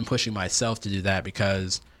 and even pushing myself to do that,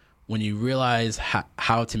 because when you realize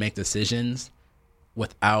how to make decisions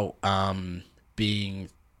without being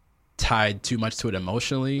tied too much to it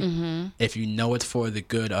emotionally, if you know it's for the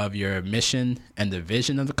good of your mission and the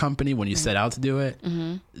vision of the company when you set out to do it,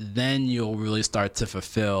 then you'll really start to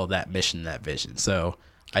fulfill that mission, that vision. So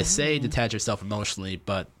I say detach yourself emotionally,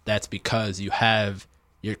 but that's because you have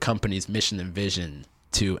your company's mission and vision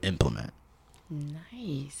to implement.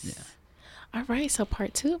 Nice. Yeah. All right. So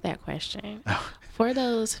part 2 of that question. For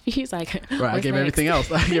those, he's like, right, I gave everything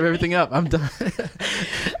else. I gave everything up. I'm done.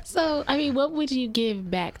 So, I mean, what would you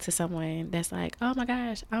give back to someone that's like, oh my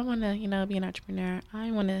gosh, I want to, you know, be an entrepreneur.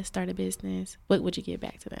 I want to start a business. What would you give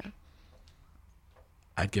back to them?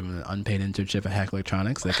 I'd give them an unpaid internship at Hack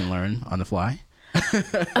Electronics. They can learn on the fly.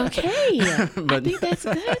 Okay. But, I think that's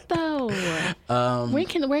good though.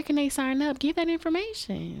 Where can they sign up? Give that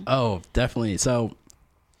information. Oh, definitely. So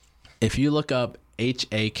if you look up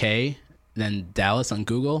HAK, then Dallas on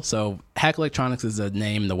Google. So Hack Electronics is the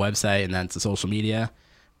name, the website, and that's the social media.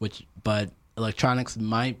 But electronics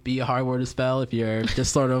might be a hard word to spell if you're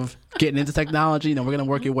just sort of getting into technology. You know, we're gonna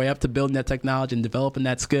work your way up to building that technology and developing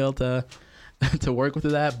that skill to work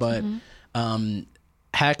with that. But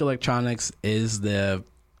Hack Electronics is the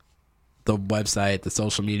website, the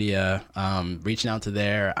social media. Reaching out to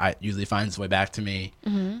there, I usually finds its way back to me.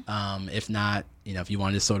 If not, you know, if you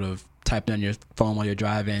want to sort of type it on your phone while you're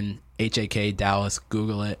driving, HAK Dallas,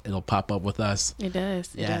 Google it, it'll pop up with us. It does.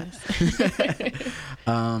 Yeah. It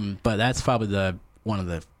does. But that's probably one of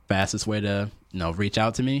the fastest way to, you know, reach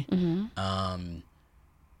out to me. And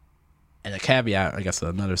a caveat, I guess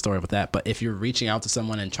another story with that, but if you're reaching out to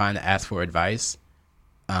someone and trying to ask for advice,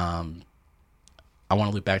 I want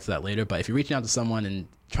to loop back to that later, but if you're reaching out to someone and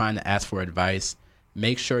trying to ask for advice,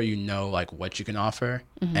 make sure you know like what you can offer,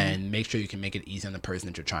 and make sure you can make it easy on the person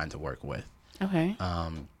that you're trying to work with. Okay.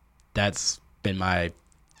 That's been my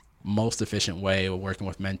most efficient way of working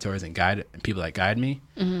with mentors and people that guide me.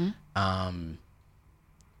 And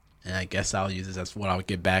I guess I'll use this as what I would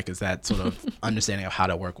give back, is that sort of understanding of how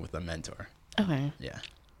to work with a mentor. Okay. Yeah.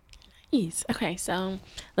 Nice. Okay, so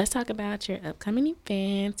let's talk about your upcoming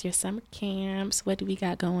events, your summer camps. What do we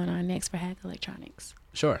got going on next for Hack Electronics?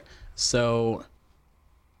 Sure. So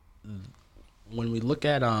when we look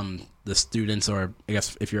at the students, or I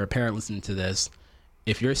guess if you're a parent listening to this,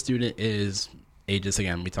 if your student is ages,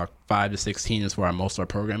 again, we talk 5 to 16 is where most of our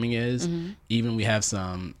programming is. Even we have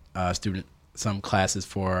some classes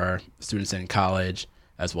for students in college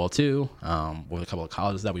as well too, with a couple of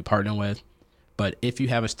colleges that we partner with. But if you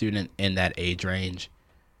have a student in that age range,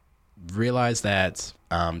 realize that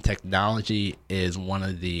technology is one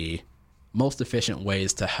of the most efficient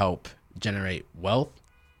ways to help generate wealth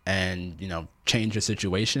and, you know, change your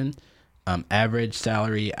situation. Average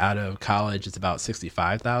salary out of college is about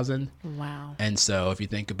 $65,000. Wow. And so if you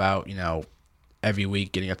think about, you know, every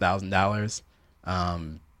week getting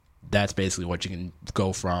 $1,000, that's basically what you can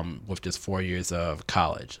go from with just 4 years of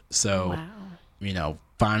college. So, you know,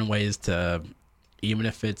 find ways to, even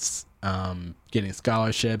if it's getting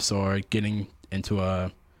scholarships or getting into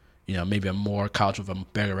a, you know, maybe a more college with a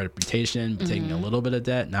better reputation, but taking a little bit of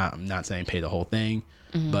debt. I'm not saying pay the whole thing,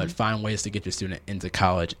 but find ways to get your student into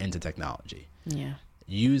college, into technology. Yeah.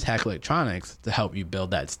 Use Hack Electronics to help you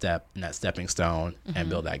build that step and that stepping stone and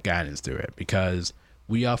build that guidance through it. Because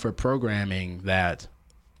we offer programming that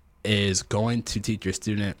is going to teach your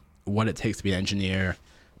student what it takes to be an engineer,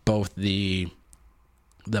 both the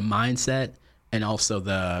mindset and also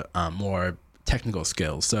the more technical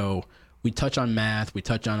skills. So we touch on math, we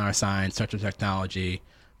touch on our science, touch on technology,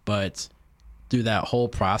 but through that whole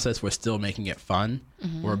process, we're still making it fun.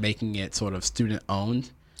 We're making it sort of student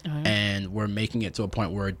owned, and we're making it to a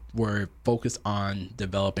point where we're focused on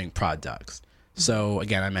developing products. So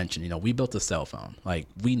again, I mentioned, we built a cell phone. Like,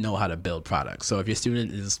 we know how to build products. So if your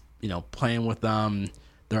student is, playing with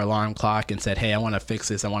their alarm clock and said, hey, I want to fix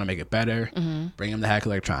this, I want to make it better, bring them to Hack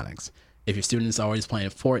Electronics. If your student is always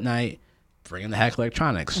playing Fortnite, bring them to Hack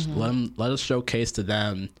Electronics. Let us showcase to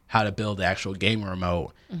them how to build the actual game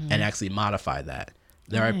remote and actually modify that.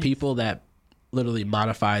 There are people that literally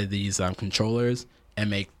modify these controllers and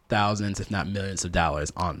make thousands, if not millions of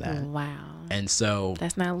dollars on that. Wow. And so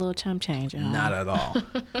that's not a little chump change, y'all. Not at all.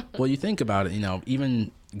 Well, you think about it,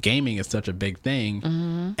 even gaming is such a big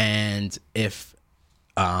thing. And if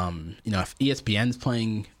if ESPN's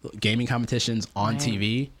playing gaming competitions on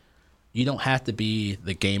TV, you don't have to be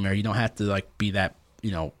the gamer. You don't have to be that,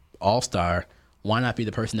 all-star. Why not be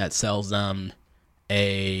the person that sells them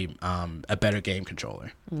a better game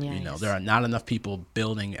controller? Yes. There are not enough people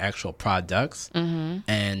building actual products,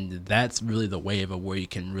 and that's really the wave of where you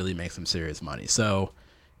can really make some serious money. So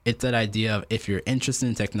it's that idea of, if you're interested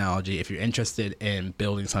in technology, if you're interested in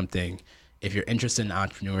building something, if you're interested in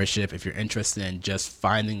entrepreneurship, if you're interested in just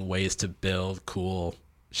finding ways to build cool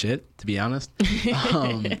shit, to be honest,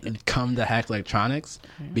 come to Hack Electronics,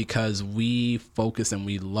 because we focus and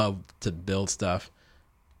we love to build stuff,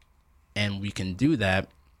 and we can do that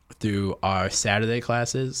through our Saturday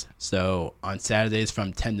classes. So on Saturdays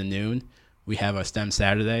from 10 to noon, we have our STEM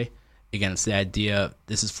Saturday. Again, it's the idea,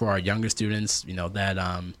 this is for our younger students,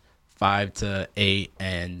 that 5 to 8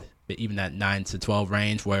 and even that 9 to 12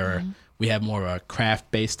 range, where we have more of a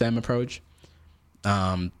craft-based STEM approach.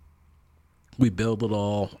 We build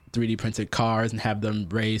little 3D printed cars and have them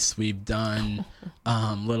race. We've done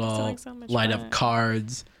little light-up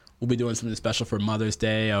cards. We'll be doing something special for Mother's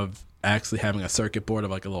Day of actually having a circuit board of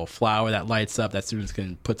a little flower that lights up that students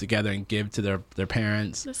can put together and give to their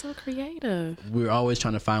parents. That's so creative. We're always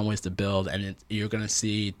trying to find ways to build, and you're going to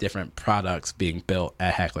see different products being built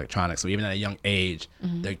at Hack Electronics. So even at a young age,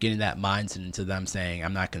 they're getting that mindset into them saying,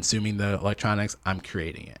 I'm not consuming the electronics, I'm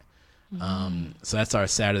creating it. So that's our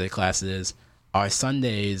Saturday classes. Our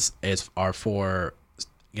Sundays are for,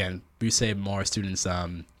 again, we say more students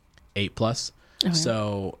 8+. Okay.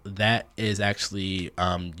 So that is actually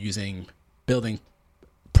building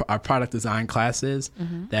our product design classes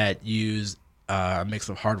that use a mix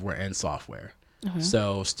of hardware and software.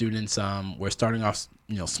 So students, we're starting off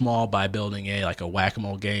small by building a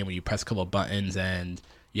whack-a-mole game where you press a couple of buttons and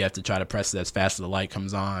you have to try to press it as fast as the light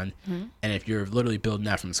comes on. And if you're literally building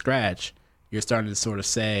that from scratch, you're starting to sort of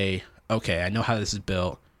say, okay, I know how this is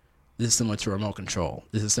built. This is similar to a remote control.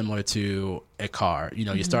 This is similar to a car.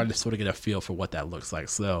 You're starting to sort of get a feel for what that looks like.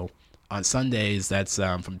 So on Sundays, that's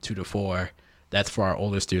from 2 to 4. That's for our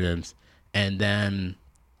older students. And then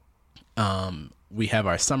we have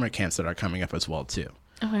our summer camps that are coming up as well, too.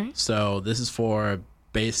 Okay. So this is for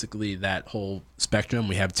basically that whole spectrum.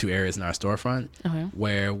 We have 2 areas in our storefront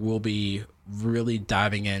where we'll be really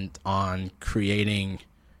diving in on creating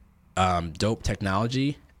dope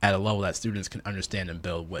technology at a level that students can understand and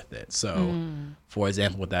build with it. So, for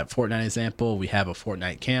example, with that Fortnite example, we have a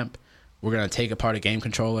Fortnite camp. We're going to take apart a game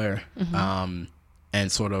controller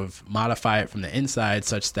and sort of modify it from the inside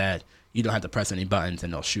such that you don't have to press any buttons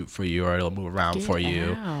and it'll shoot for you or it'll move around for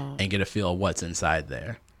you and get a feel of what's inside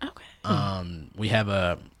there. Okay. We'll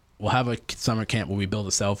have a summer camp where we build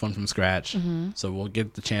a cell phone from scratch. So we'll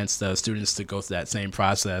get the chance to students to go through that same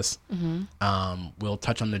process. We'll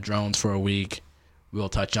touch on the drones for a week. We'll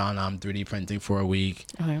touch on 3D printing for a week.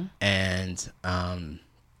 And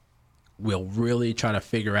we'll really try to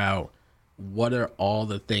figure out what are all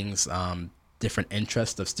the things, different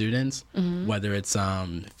interests of students, whether it's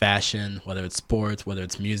fashion, whether it's sports, whether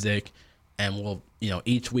it's music. And we'll,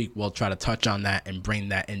 each week we'll try to touch on that and bring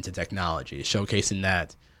that into technology, showcasing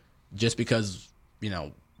that just because,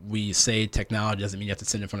 we say technology doesn't mean you have to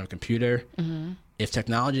sit in front of a computer. If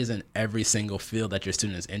technology is in every single field that your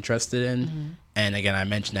student is interested in, and again, I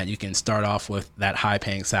mentioned that you can start off with that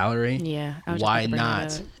high-paying salary. Why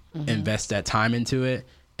not invest that time into it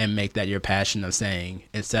and make that your passion of saying,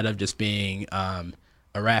 instead of just being a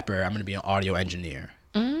rapper, I'm going to be an audio engineer.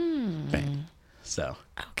 So.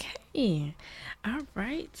 Okay. All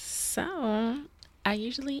right. So I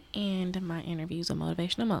usually end my interviews with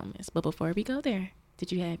motivational moments, but before we go there,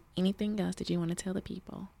 did you have anything else that you want to tell the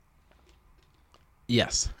people?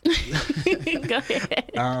 Yes. Go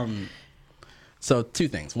ahead. So two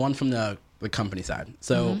things. One from the company side.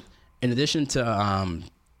 So in addition to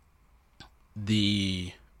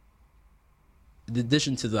the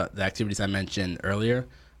activities I mentioned earlier,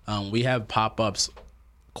 we have pop-ups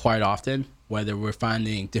quite often, whether we're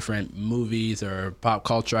finding different movies or pop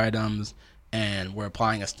culture items, and we're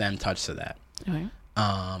applying a STEM touch to that. Okay.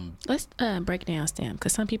 Let's break down STEM,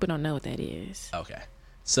 because some people don't know what that is. Okay.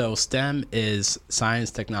 So STEM is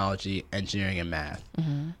science, technology, engineering, and math.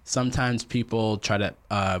 Sometimes people try to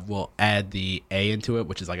will add the A into it,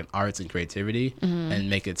 which is like an arts and creativity, and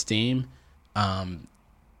make it STEAM.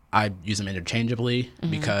 I use them interchangeably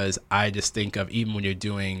because I just think of, even when you're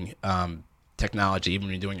doing technology, even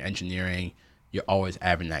when you're doing engineering, you're always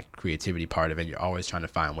having that creativity part of it. You're always trying to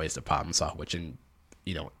find ways to problem solve, which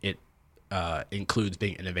it includes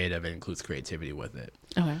being innovative. It includes creativity with it.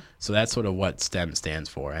 Okay. So that's sort of what STEM stands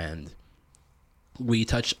for. And we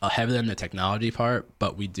touch heavily on the technology part,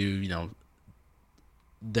 but we do,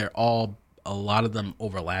 a lot of them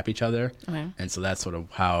overlap each other. Okay. And so that's sort of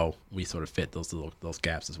how we sort of fit those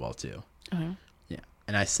gaps as well too. Okay. Yeah.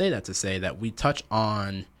 And I say that to say that we touch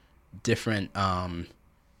on different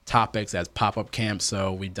topics as pop-up camps.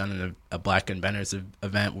 So we've done a Black Inventors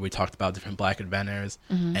event where we talked about different Black inventors,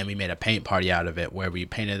 and we made a paint party out of it where we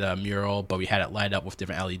painted a mural, but we had it light up with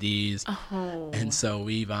different LEDs. Oh. And so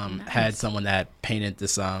we've had someone that painted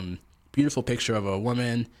this beautiful picture of a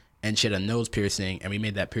woman, and she had a nose piercing, and we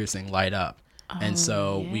made that piercing light up. And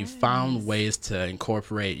so we found ways to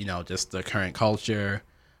incorporate, just the current culture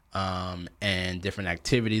and different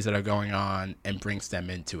activities that are going on, and bring STEM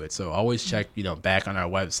into it. So always check, back on our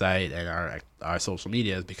website and our social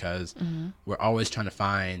medias, because we're always trying to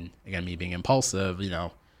find, again, me being impulsive,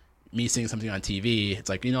 me seeing something on TV, it's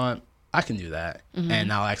like, you know what, I can do that.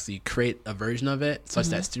 And I'll actually create a version of it such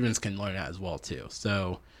that students can learn that as well too.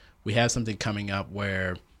 So we have something coming up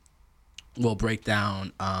where we'll break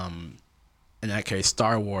down, in that case,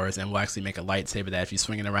 Star Wars, and we'll actually make a lightsaber that if you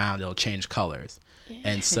swing it around, it'll change colors.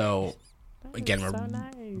 And so, again,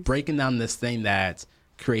 we're breaking down this thing that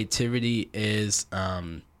creativity is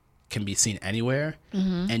can be seen anywhere,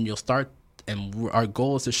 and you'll start. And our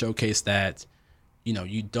goal is to showcase that,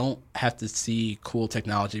 you don't have to see cool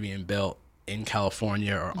technology being built in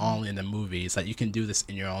California or only in the movies. That you can do this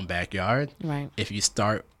in your own backyard, Right. if you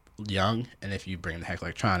start young and if you bring the heck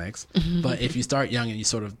electronics. But if you start young and you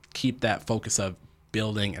sort of keep that focus of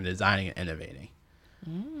building and designing and innovating,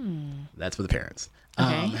 that's for the parents.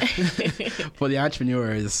 Okay. For the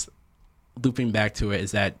entrepreneurs, looping back to it,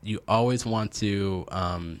 is that you always want to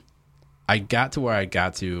I got to where I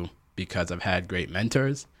got to because I've had great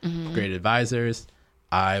mentors, great advisors.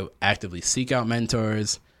 I actively seek out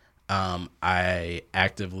mentors. I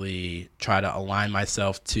actively try to align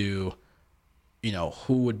myself to,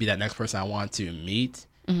 who would be that next person I want to meet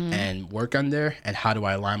and work under, and how do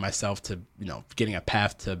I align myself to, getting a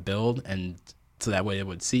path to build, and so that way they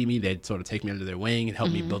would see me, they'd sort of take me under their wing and help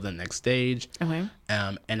me build the next stage. Okay.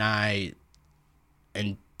 And I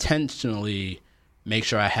intentionally make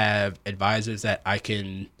sure I have advisors that I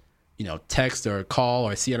can, text or call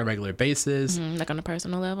or see on a regular basis. Like on a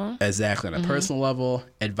personal level? Exactly, on a personal level.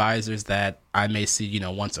 Advisors that I may see,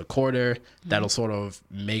 once a quarter. That'll sort of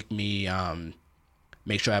make me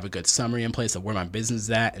make sure I have a good summary in place of where my business is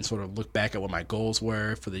at, and sort of look back at what my goals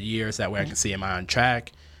were for the year, so that way I can see, am I on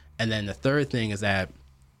track? And then the third thing is that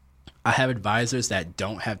I have advisors that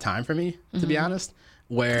don't have time for me, to be honest.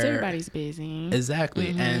 Where 'Cause everybody's busy.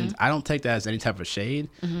 Exactly. And I don't take that as any type of shade,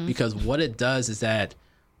 because what it does is that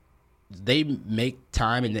they make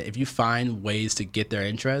time, and if you find ways to get their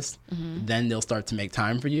interest, then they'll start to make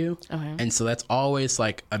time for you. Okay. And so that's always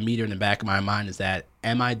like a meter in the back of my mind, is that,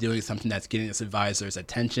 am I doing something that's getting this advisor's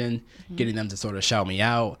attention, getting them to sort of shout me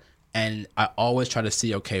out? And I always try to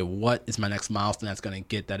see, okay, what is my next milestone that's going to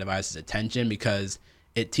get that advisor's attention? Because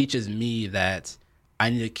it teaches me that I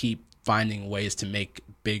need to keep finding ways to make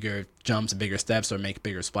bigger jumps and bigger steps, or make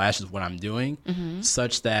bigger splashes of what I'm doing,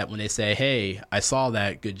 such that when they say, hey, I saw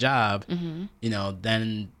that, good job,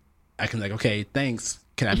 then I can like, okay, thanks.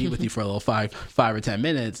 Can I meet with you for a little five or 10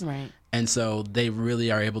 minutes? Right. And so they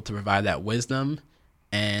really are able to provide that wisdom.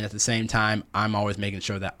 And at the same time, I'm always making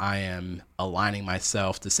sure that I am aligning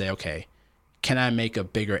myself to say, okay, can I make a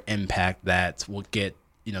bigger impact that will get,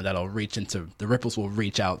 that'll reach into, the ripples will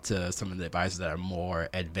reach out to some of the advisors that are more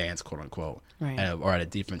advanced, quote unquote, Right. or at a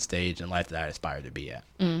different stage in life that I aspire to be at.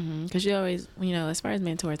 Because you always, as far as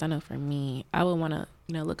mentors, I know for me, I would want to,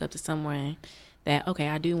 look up to someone that, okay,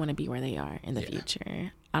 I do want to be where they are in the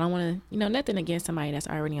future. I don't want to, nothing against somebody that's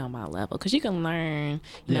already on my level, because you can learn,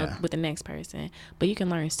 with the next person, but you can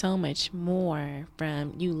learn so much more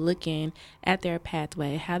from you looking at their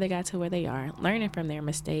pathway, how they got to where they are, learning from their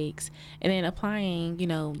mistakes, and then applying,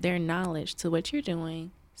 their knowledge to what you're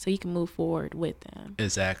doing so you can move forward with them.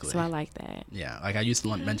 Exactly. So I like that. Yeah. Like I used to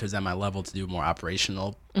want mentors at my level to do more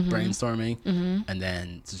operational brainstorming. And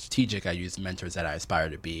then strategic, I used mentors that I aspire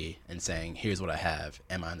to be and saying, here's what I have.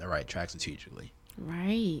 Am I on the right track strategically?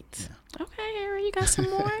 Right. Yeah. Okay, Aaron, you got some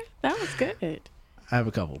more? That was good. I have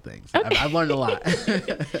a couple of things. Okay. I've learned a lot.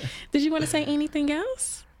 Did you want to say anything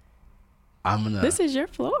else? This is your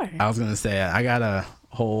floor. I was going to say, I got a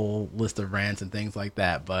whole list of rants and things like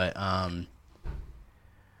that, but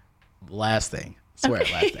last thing.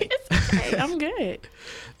 Last thing. It's okay. I'm good.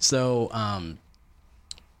 So,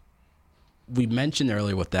 we mentioned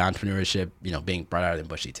earlier with the entrepreneurship, being brought out in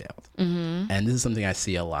bushy-tailed. And this is something I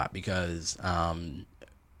see a lot because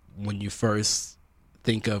when you first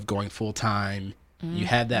think of going full-time, you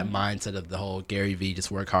have that mindset of the whole Gary Vee,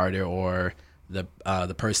 just work harder, or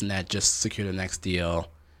the person that just secured the next deal.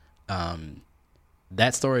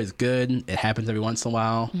 That story is good. It happens every once in a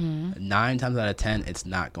while. 9 times out of 10, it's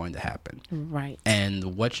not going to happen. Right.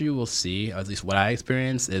 And what you will see, or at least what I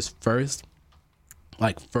experienced, is first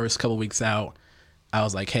couple weeks out, I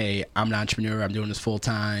was like, hey, I'm an entrepreneur. I'm doing this full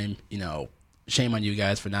time. Shame on you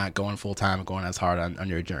guys for not going full time and going as hard on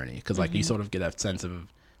your journey. Because you sort of get that sense of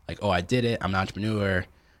like, oh, I did it. I'm an entrepreneur.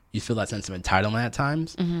 You feel that sense of entitlement at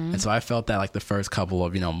times. And so I felt that the first couple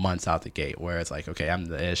of, months out the gate, where it's like, okay, I'm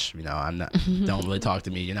the ish, I'm not, don't really talk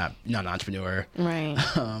to me. You're not an entrepreneur. Right.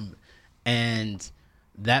 And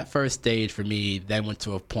that first stage for me then went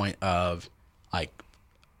to a point of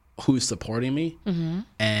who's supporting me.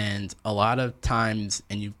 And a lot of times,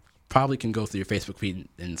 and you probably can go through your Facebook feed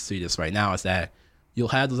and see this right now, is that you'll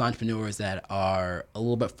have those entrepreneurs that are a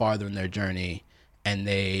little bit farther in their journey, and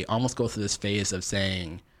they almost go through this phase of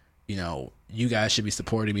saying, you guys should be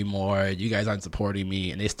supporting me more. You guys aren't supporting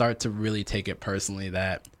me. And they start to really take it personally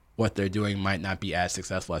that what they're doing might not be as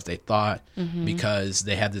successful as they thought, because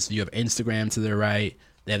they have this view of Instagram to their right.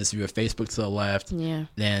 They have this view of Facebook to the left. Yeah.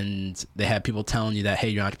 And they have people telling you that, hey,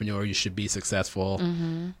 you're an entrepreneur, you should be successful.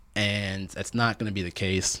 And that's not going to be the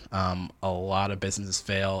case. A lot of businesses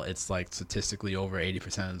fail. It's statistically over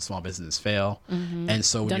 80% of the small businesses fail. And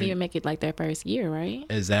so don't even make it their first year, right?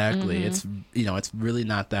 Exactly. It's it's really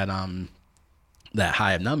not that that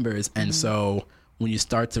high of numbers. And so when you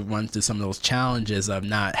start to run through some of those challenges of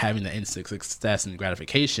not having the instant success and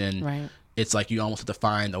gratification, right, it's like you almost have to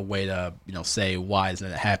find a way to say, why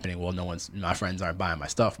isn't it happening? Well, my friends aren't buying my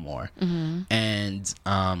stuff more. And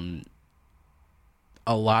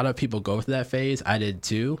a lot of people go through that phase. I did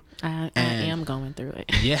too. I am going through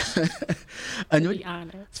it. Yeah. To be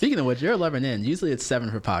honest. Speaking of which, you're 11 in. Usually it's 7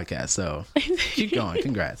 for podcasts, so keep going.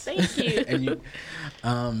 Congrats. Thank you.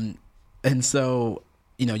 And so,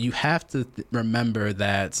 you have to remember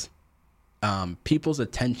that people's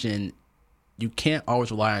attention, you can't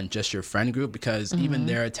always rely on just your friend group, because even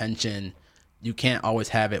their attention, you can't always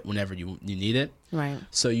have it whenever you need it. Right.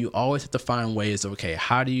 So you always have to find ways of, okay,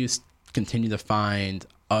 how do you continue to find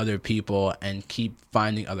other people and keep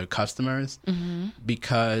finding other customers?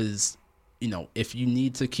 Because, if you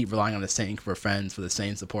need to keep relying on the same group of friends for the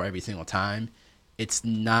same support every single time, it's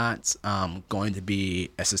not going to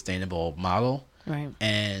be a sustainable model. Right.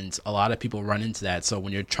 And a lot of people run into that. So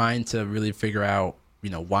when you're trying to really figure out,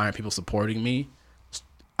 why aren't people supporting me?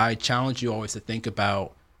 I challenge you always to think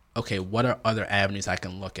about, okay, what are other avenues I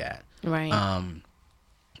can look at? Right.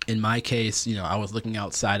 In my case, I was looking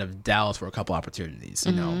outside of Dallas for a couple opportunities.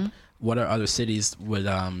 What are other cities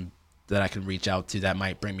that I can reach out to that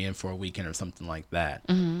might bring me in for a weekend or something like that?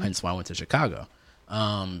 Hence why I went to Chicago.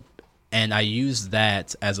 And I used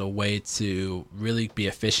that as a way to really be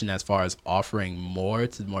efficient as far as offering more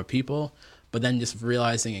to more people, but then just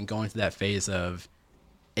realizing and going through that phase of,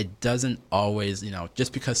 it doesn't always,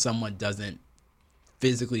 just because someone doesn't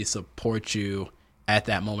physically support you at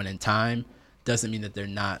that moment in time doesn't mean that they're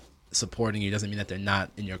not supporting you, doesn't mean that they're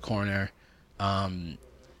not in your corner.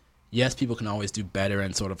 Yes, people can always do better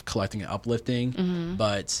in sort of collecting and uplifting,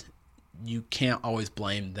 but you can't always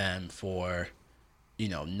blame them for,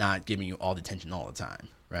 not giving you all the attention all the time,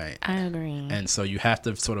 right? I agree. And so you have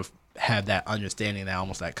to sort of have that understanding, that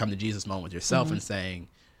almost come to Jesus moment with yourself and saying,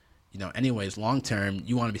 anyways, long term,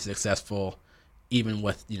 you want to be successful. even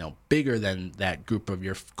with, bigger than that group of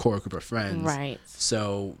your core group of friends. Right.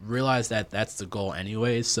 So realize that that's the goal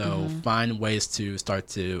anyway. So find ways to start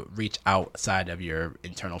to reach outside of your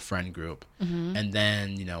internal friend group. And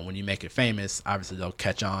then, when you make it famous, obviously they'll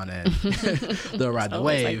catch on and they'll ride the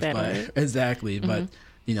wave. Like that, but right? exactly. But,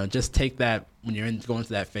 just take that when you're going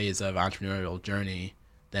through that phase of entrepreneurial journey,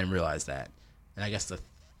 then realize that. And I guess the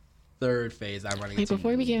third phase I'm running into.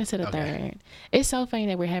 Before we get into the third, it's so funny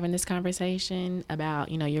that we're having this conversation about,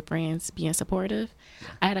 your friends being supportive. Yeah.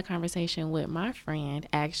 I had a conversation with my friend,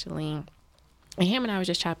 actually, and him and I was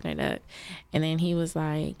just chopping it up. And then he was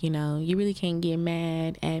like, you really can't get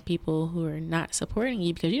mad at people who are not supporting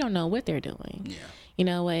you because you don't know what they're doing. Yeah. You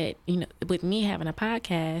know what? With me having a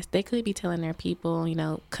podcast, they could be telling their people,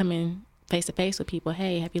 coming face to face with people,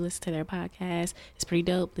 hey, have you listened to their podcast? It's pretty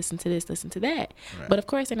dope. Listen to this, listen to that. Right. But of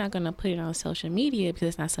course, they're not going to put it on social media because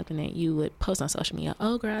it's not something that you would post on social media.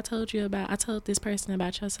 Oh, girl, I told this person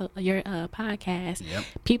about your podcast. Yep.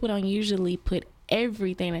 People don't usually put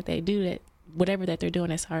everything that they do, whatever that they're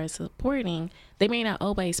doing as far as supporting, they may not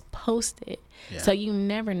always post it. Yeah. So you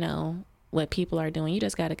never know what people are doing. You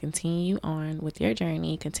just got to continue on with your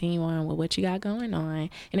journey, continue on with what you got going on.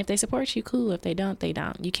 And if they support you, cool. If they don't, they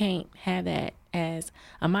don't. You can't have that as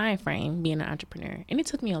a mind frame being an entrepreneur. And it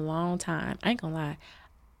took me a long time. I ain't gonna lie.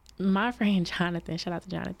 My friend Jonathan, shout out to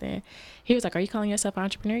Jonathan, he was like, are you calling yourself an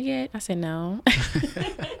entrepreneur yet? I said, no.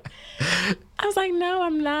 I was like, no,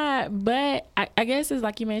 I'm not. But I guess it's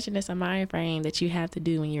like you mentioned, it's a mind frame that you have to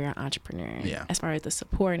do when you're an entrepreneur. Yeah. As far as the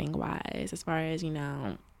supporting wise, as far as, you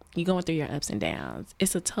going through your ups and downs.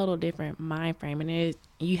 It's a total different mind frame, and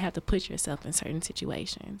you have to put yourself in certain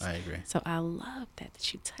situations. I agree. So I love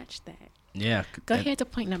that you touched that. Yeah. Go ahead to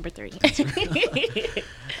point number 3.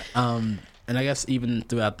 And I guess even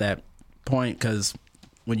throughout that point, because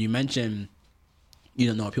when you mention, you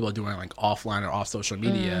don't know what people are doing like offline or off social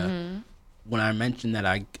media, when I mentioned that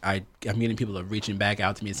I'm getting people reaching back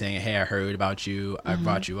out to me saying, hey, I heard about you, I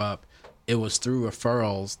brought you up. It was through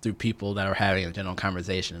referrals, through people that are having a general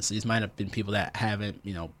conversation. So these might have been people that haven't,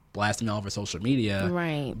 blasted me all over social media.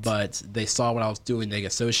 Right. But they saw what I was doing. They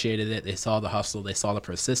associated it. They saw the hustle. They saw the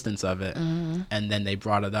persistence of it. And then they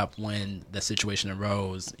brought it up when the situation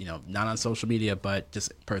arose, not on social media, but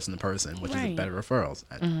just person to person, which is better referrals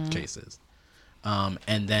cases.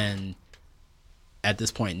 And then at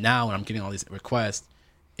this point now, when I'm getting all these requests,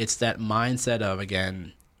 it's that mindset of,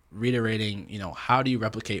 again, reiterating, how do you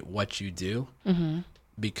replicate what you do?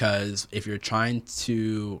 Because if you're trying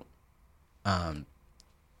to,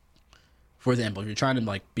 for example, if you're trying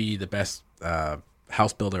to be the best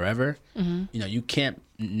house builder ever, you can't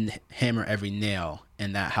hammer every nail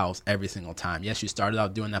in that house every single time. Yes, you started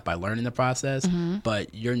out doing that by learning the process,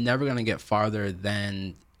 but you're never going to get farther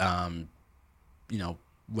than,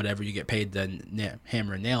 whatever you get paid to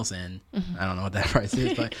hammer nails in. I don't know what that price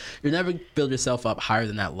is, but you'll never build yourself up higher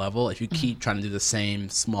than that level if you keep trying to do the same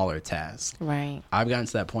smaller task. Right. I've gotten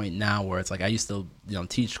to that point now where it's like I used to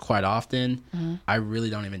teach quite often. I really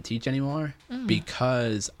don't even teach anymore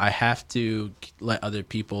because I have to let other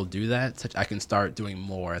people do that so I can start doing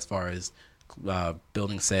more as far as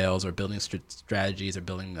building sales or building strategies or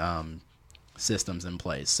building systems in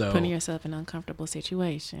place. So putting yourself in uncomfortable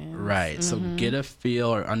situations. Right. So get a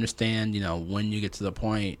feel or understand, when you get to the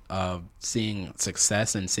point of seeing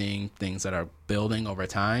success and seeing things that are building over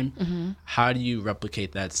time, how do you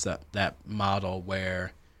replicate that model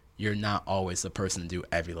where you're not always the person to do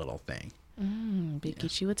every little thing?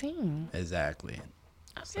 Get you a team. Exactly.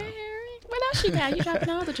 Okay. So. What else you got? You dropping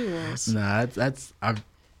all the jewels? Nah, that's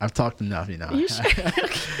I've talked enough, You sure?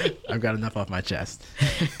 Okay. I've got enough off my chest.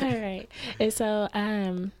 All right. And so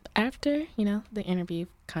after, the interview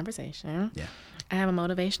conversation, I have a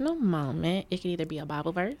motivational moment. It could either be a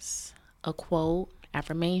Bible verse, a quote,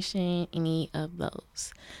 affirmation, any of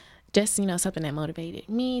those. Just, something that motivated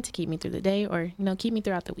me to keep me through the day or, keep me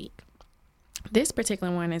throughout the week. This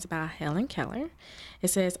particular one is by Helen Keller. It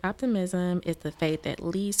says, optimism is the faith that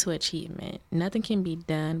leads to achievement. Nothing can be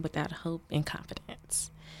done without hope and confidence.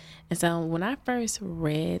 And so when I first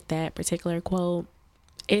read that particular quote,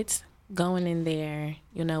 it's going in there,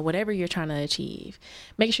 whatever you're trying to achieve,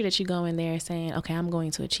 make sure that you go in there saying, okay, I'm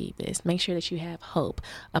going to achieve this. Make sure that you have hope,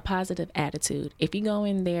 a positive attitude. If you go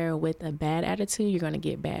in there with a bad attitude, you're going to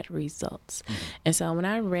get bad results. And so when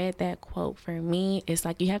I read that quote, for me, it's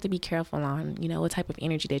like you have to be careful on, what type of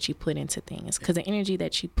energy that you put into things, because the energy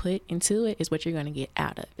that you put into it is what you're going to get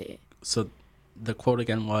out of it. So the quote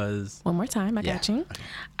again was? One more time, I got you. Okay.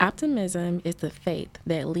 Optimism is the faith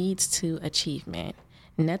that leads to achievement.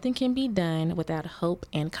 Nothing can be done without hope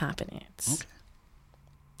and confidence. Okay.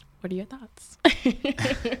 What are your thoughts?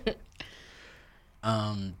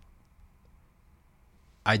 I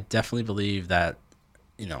definitely believe that,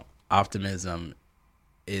 optimism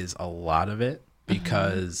is a lot of it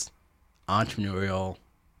because entrepreneurial,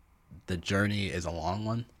 the journey is a long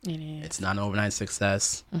one. It is. It's not an overnight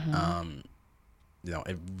success.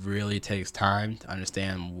 It really takes time to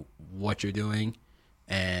understand what you're doing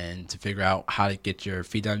and to figure out how to get your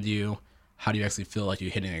feet under you. How do you actually feel like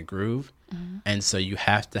you're hitting a groove? And so you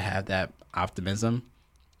have to have that optimism.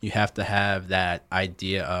 You have to have that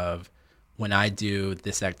idea of, when I do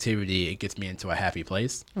this activity, it gets me into a happy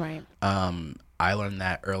place. Right. I learned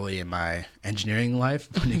that early in my engineering life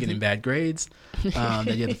when you're getting bad grades,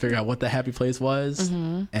 that you have to figure out what the happy place was.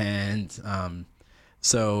 And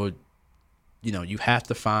so, you have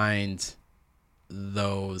to find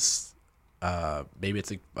those, maybe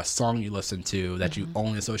it's a song you listen to that you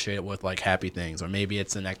only associate it with like happy things, or maybe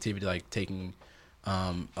it's an activity like taking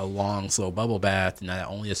a long, slow bubble bath, and that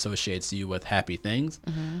only associates you with happy things.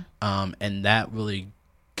 And that really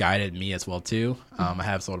guided me as well too. I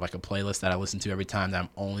have sort of like a playlist that I listen to every time that I'm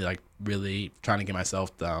only like really trying to get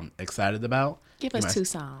myself excited about. Give us 2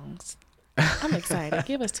 songs. I'm excited.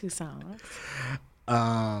 Give us 2 songs.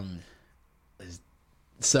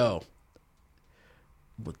 So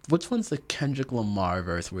which one's the Kendrick Lamar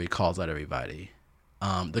verse where he calls out everybody?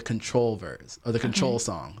 The Control verse, or the Control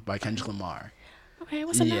song by Kendrick Lamar. Okay,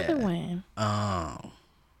 what's another one?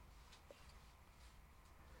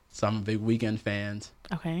 So I'm a big Weeknd fan.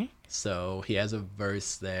 Okay. So he has a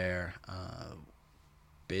verse there,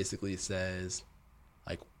 basically says,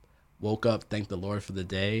 like, woke up, thank the Lord for the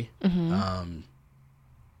day.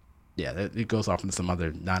 It goes off into some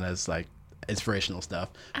other, not as like inspirational stuff,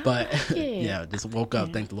 but just woke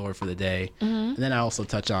up, thank the Lord for the day. And then I also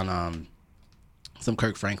touch on some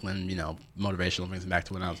Kirk Franklin, motivational, brings me back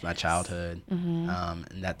to when I was in my childhood. And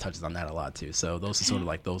that touches on that a lot too. So those are sort of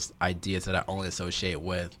like those ideas that I only associate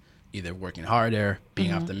with either working harder,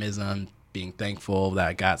 being optimism, being thankful that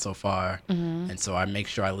I got so far. And so I make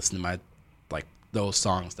sure I listen to those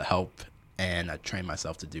songs to help, and I train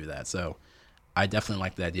myself to do that. So I definitely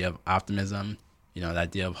like the idea of optimism, the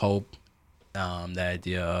idea of hope, the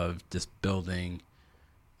idea of just building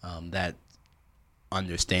that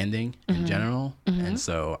understanding in general. And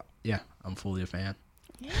so I'm fully a fan.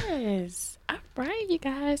 Yes. All right, you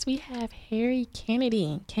guys, we have Harry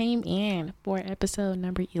Kennedy came in for episode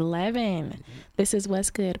number 11. This is What's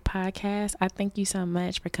Good Podcast. I thank you so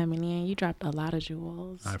much for coming in. You dropped a lot of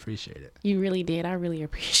jewels. I appreciate it. You really did. I really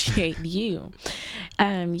appreciate you.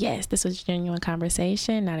 Yes, this was a genuine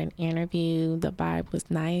conversation, not an interview. The vibe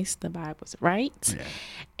was nice. The vibe was right. Yeah.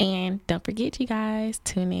 And don't forget, you guys,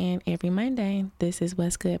 tune in every Monday. This is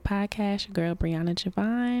What's Good Podcast. Your girl, Brianna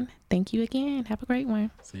Javon. Thank you again. Have a great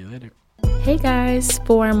one. See you later. Hey guys,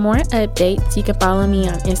 for more updates, you can follow me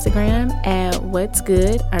on Instagram at What's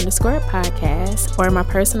Good _podcast, or my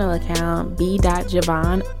personal account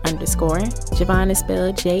b.javon_. Javon is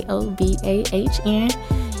spelled JOVAHN.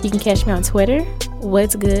 You can catch me on Twitter,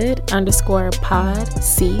 What's Good _pod,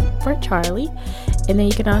 C for Charlie. And then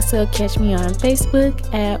you can also catch me on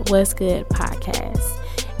Facebook at What's Good Podcast.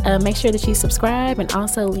 Make sure that you subscribe and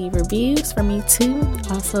also leave reviews for me to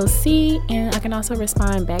also see, and I can also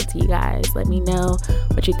respond back to you guys. Let me know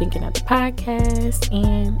what you're thinking of the podcast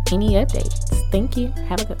and any updates. Thank you.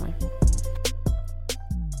 Have a good one.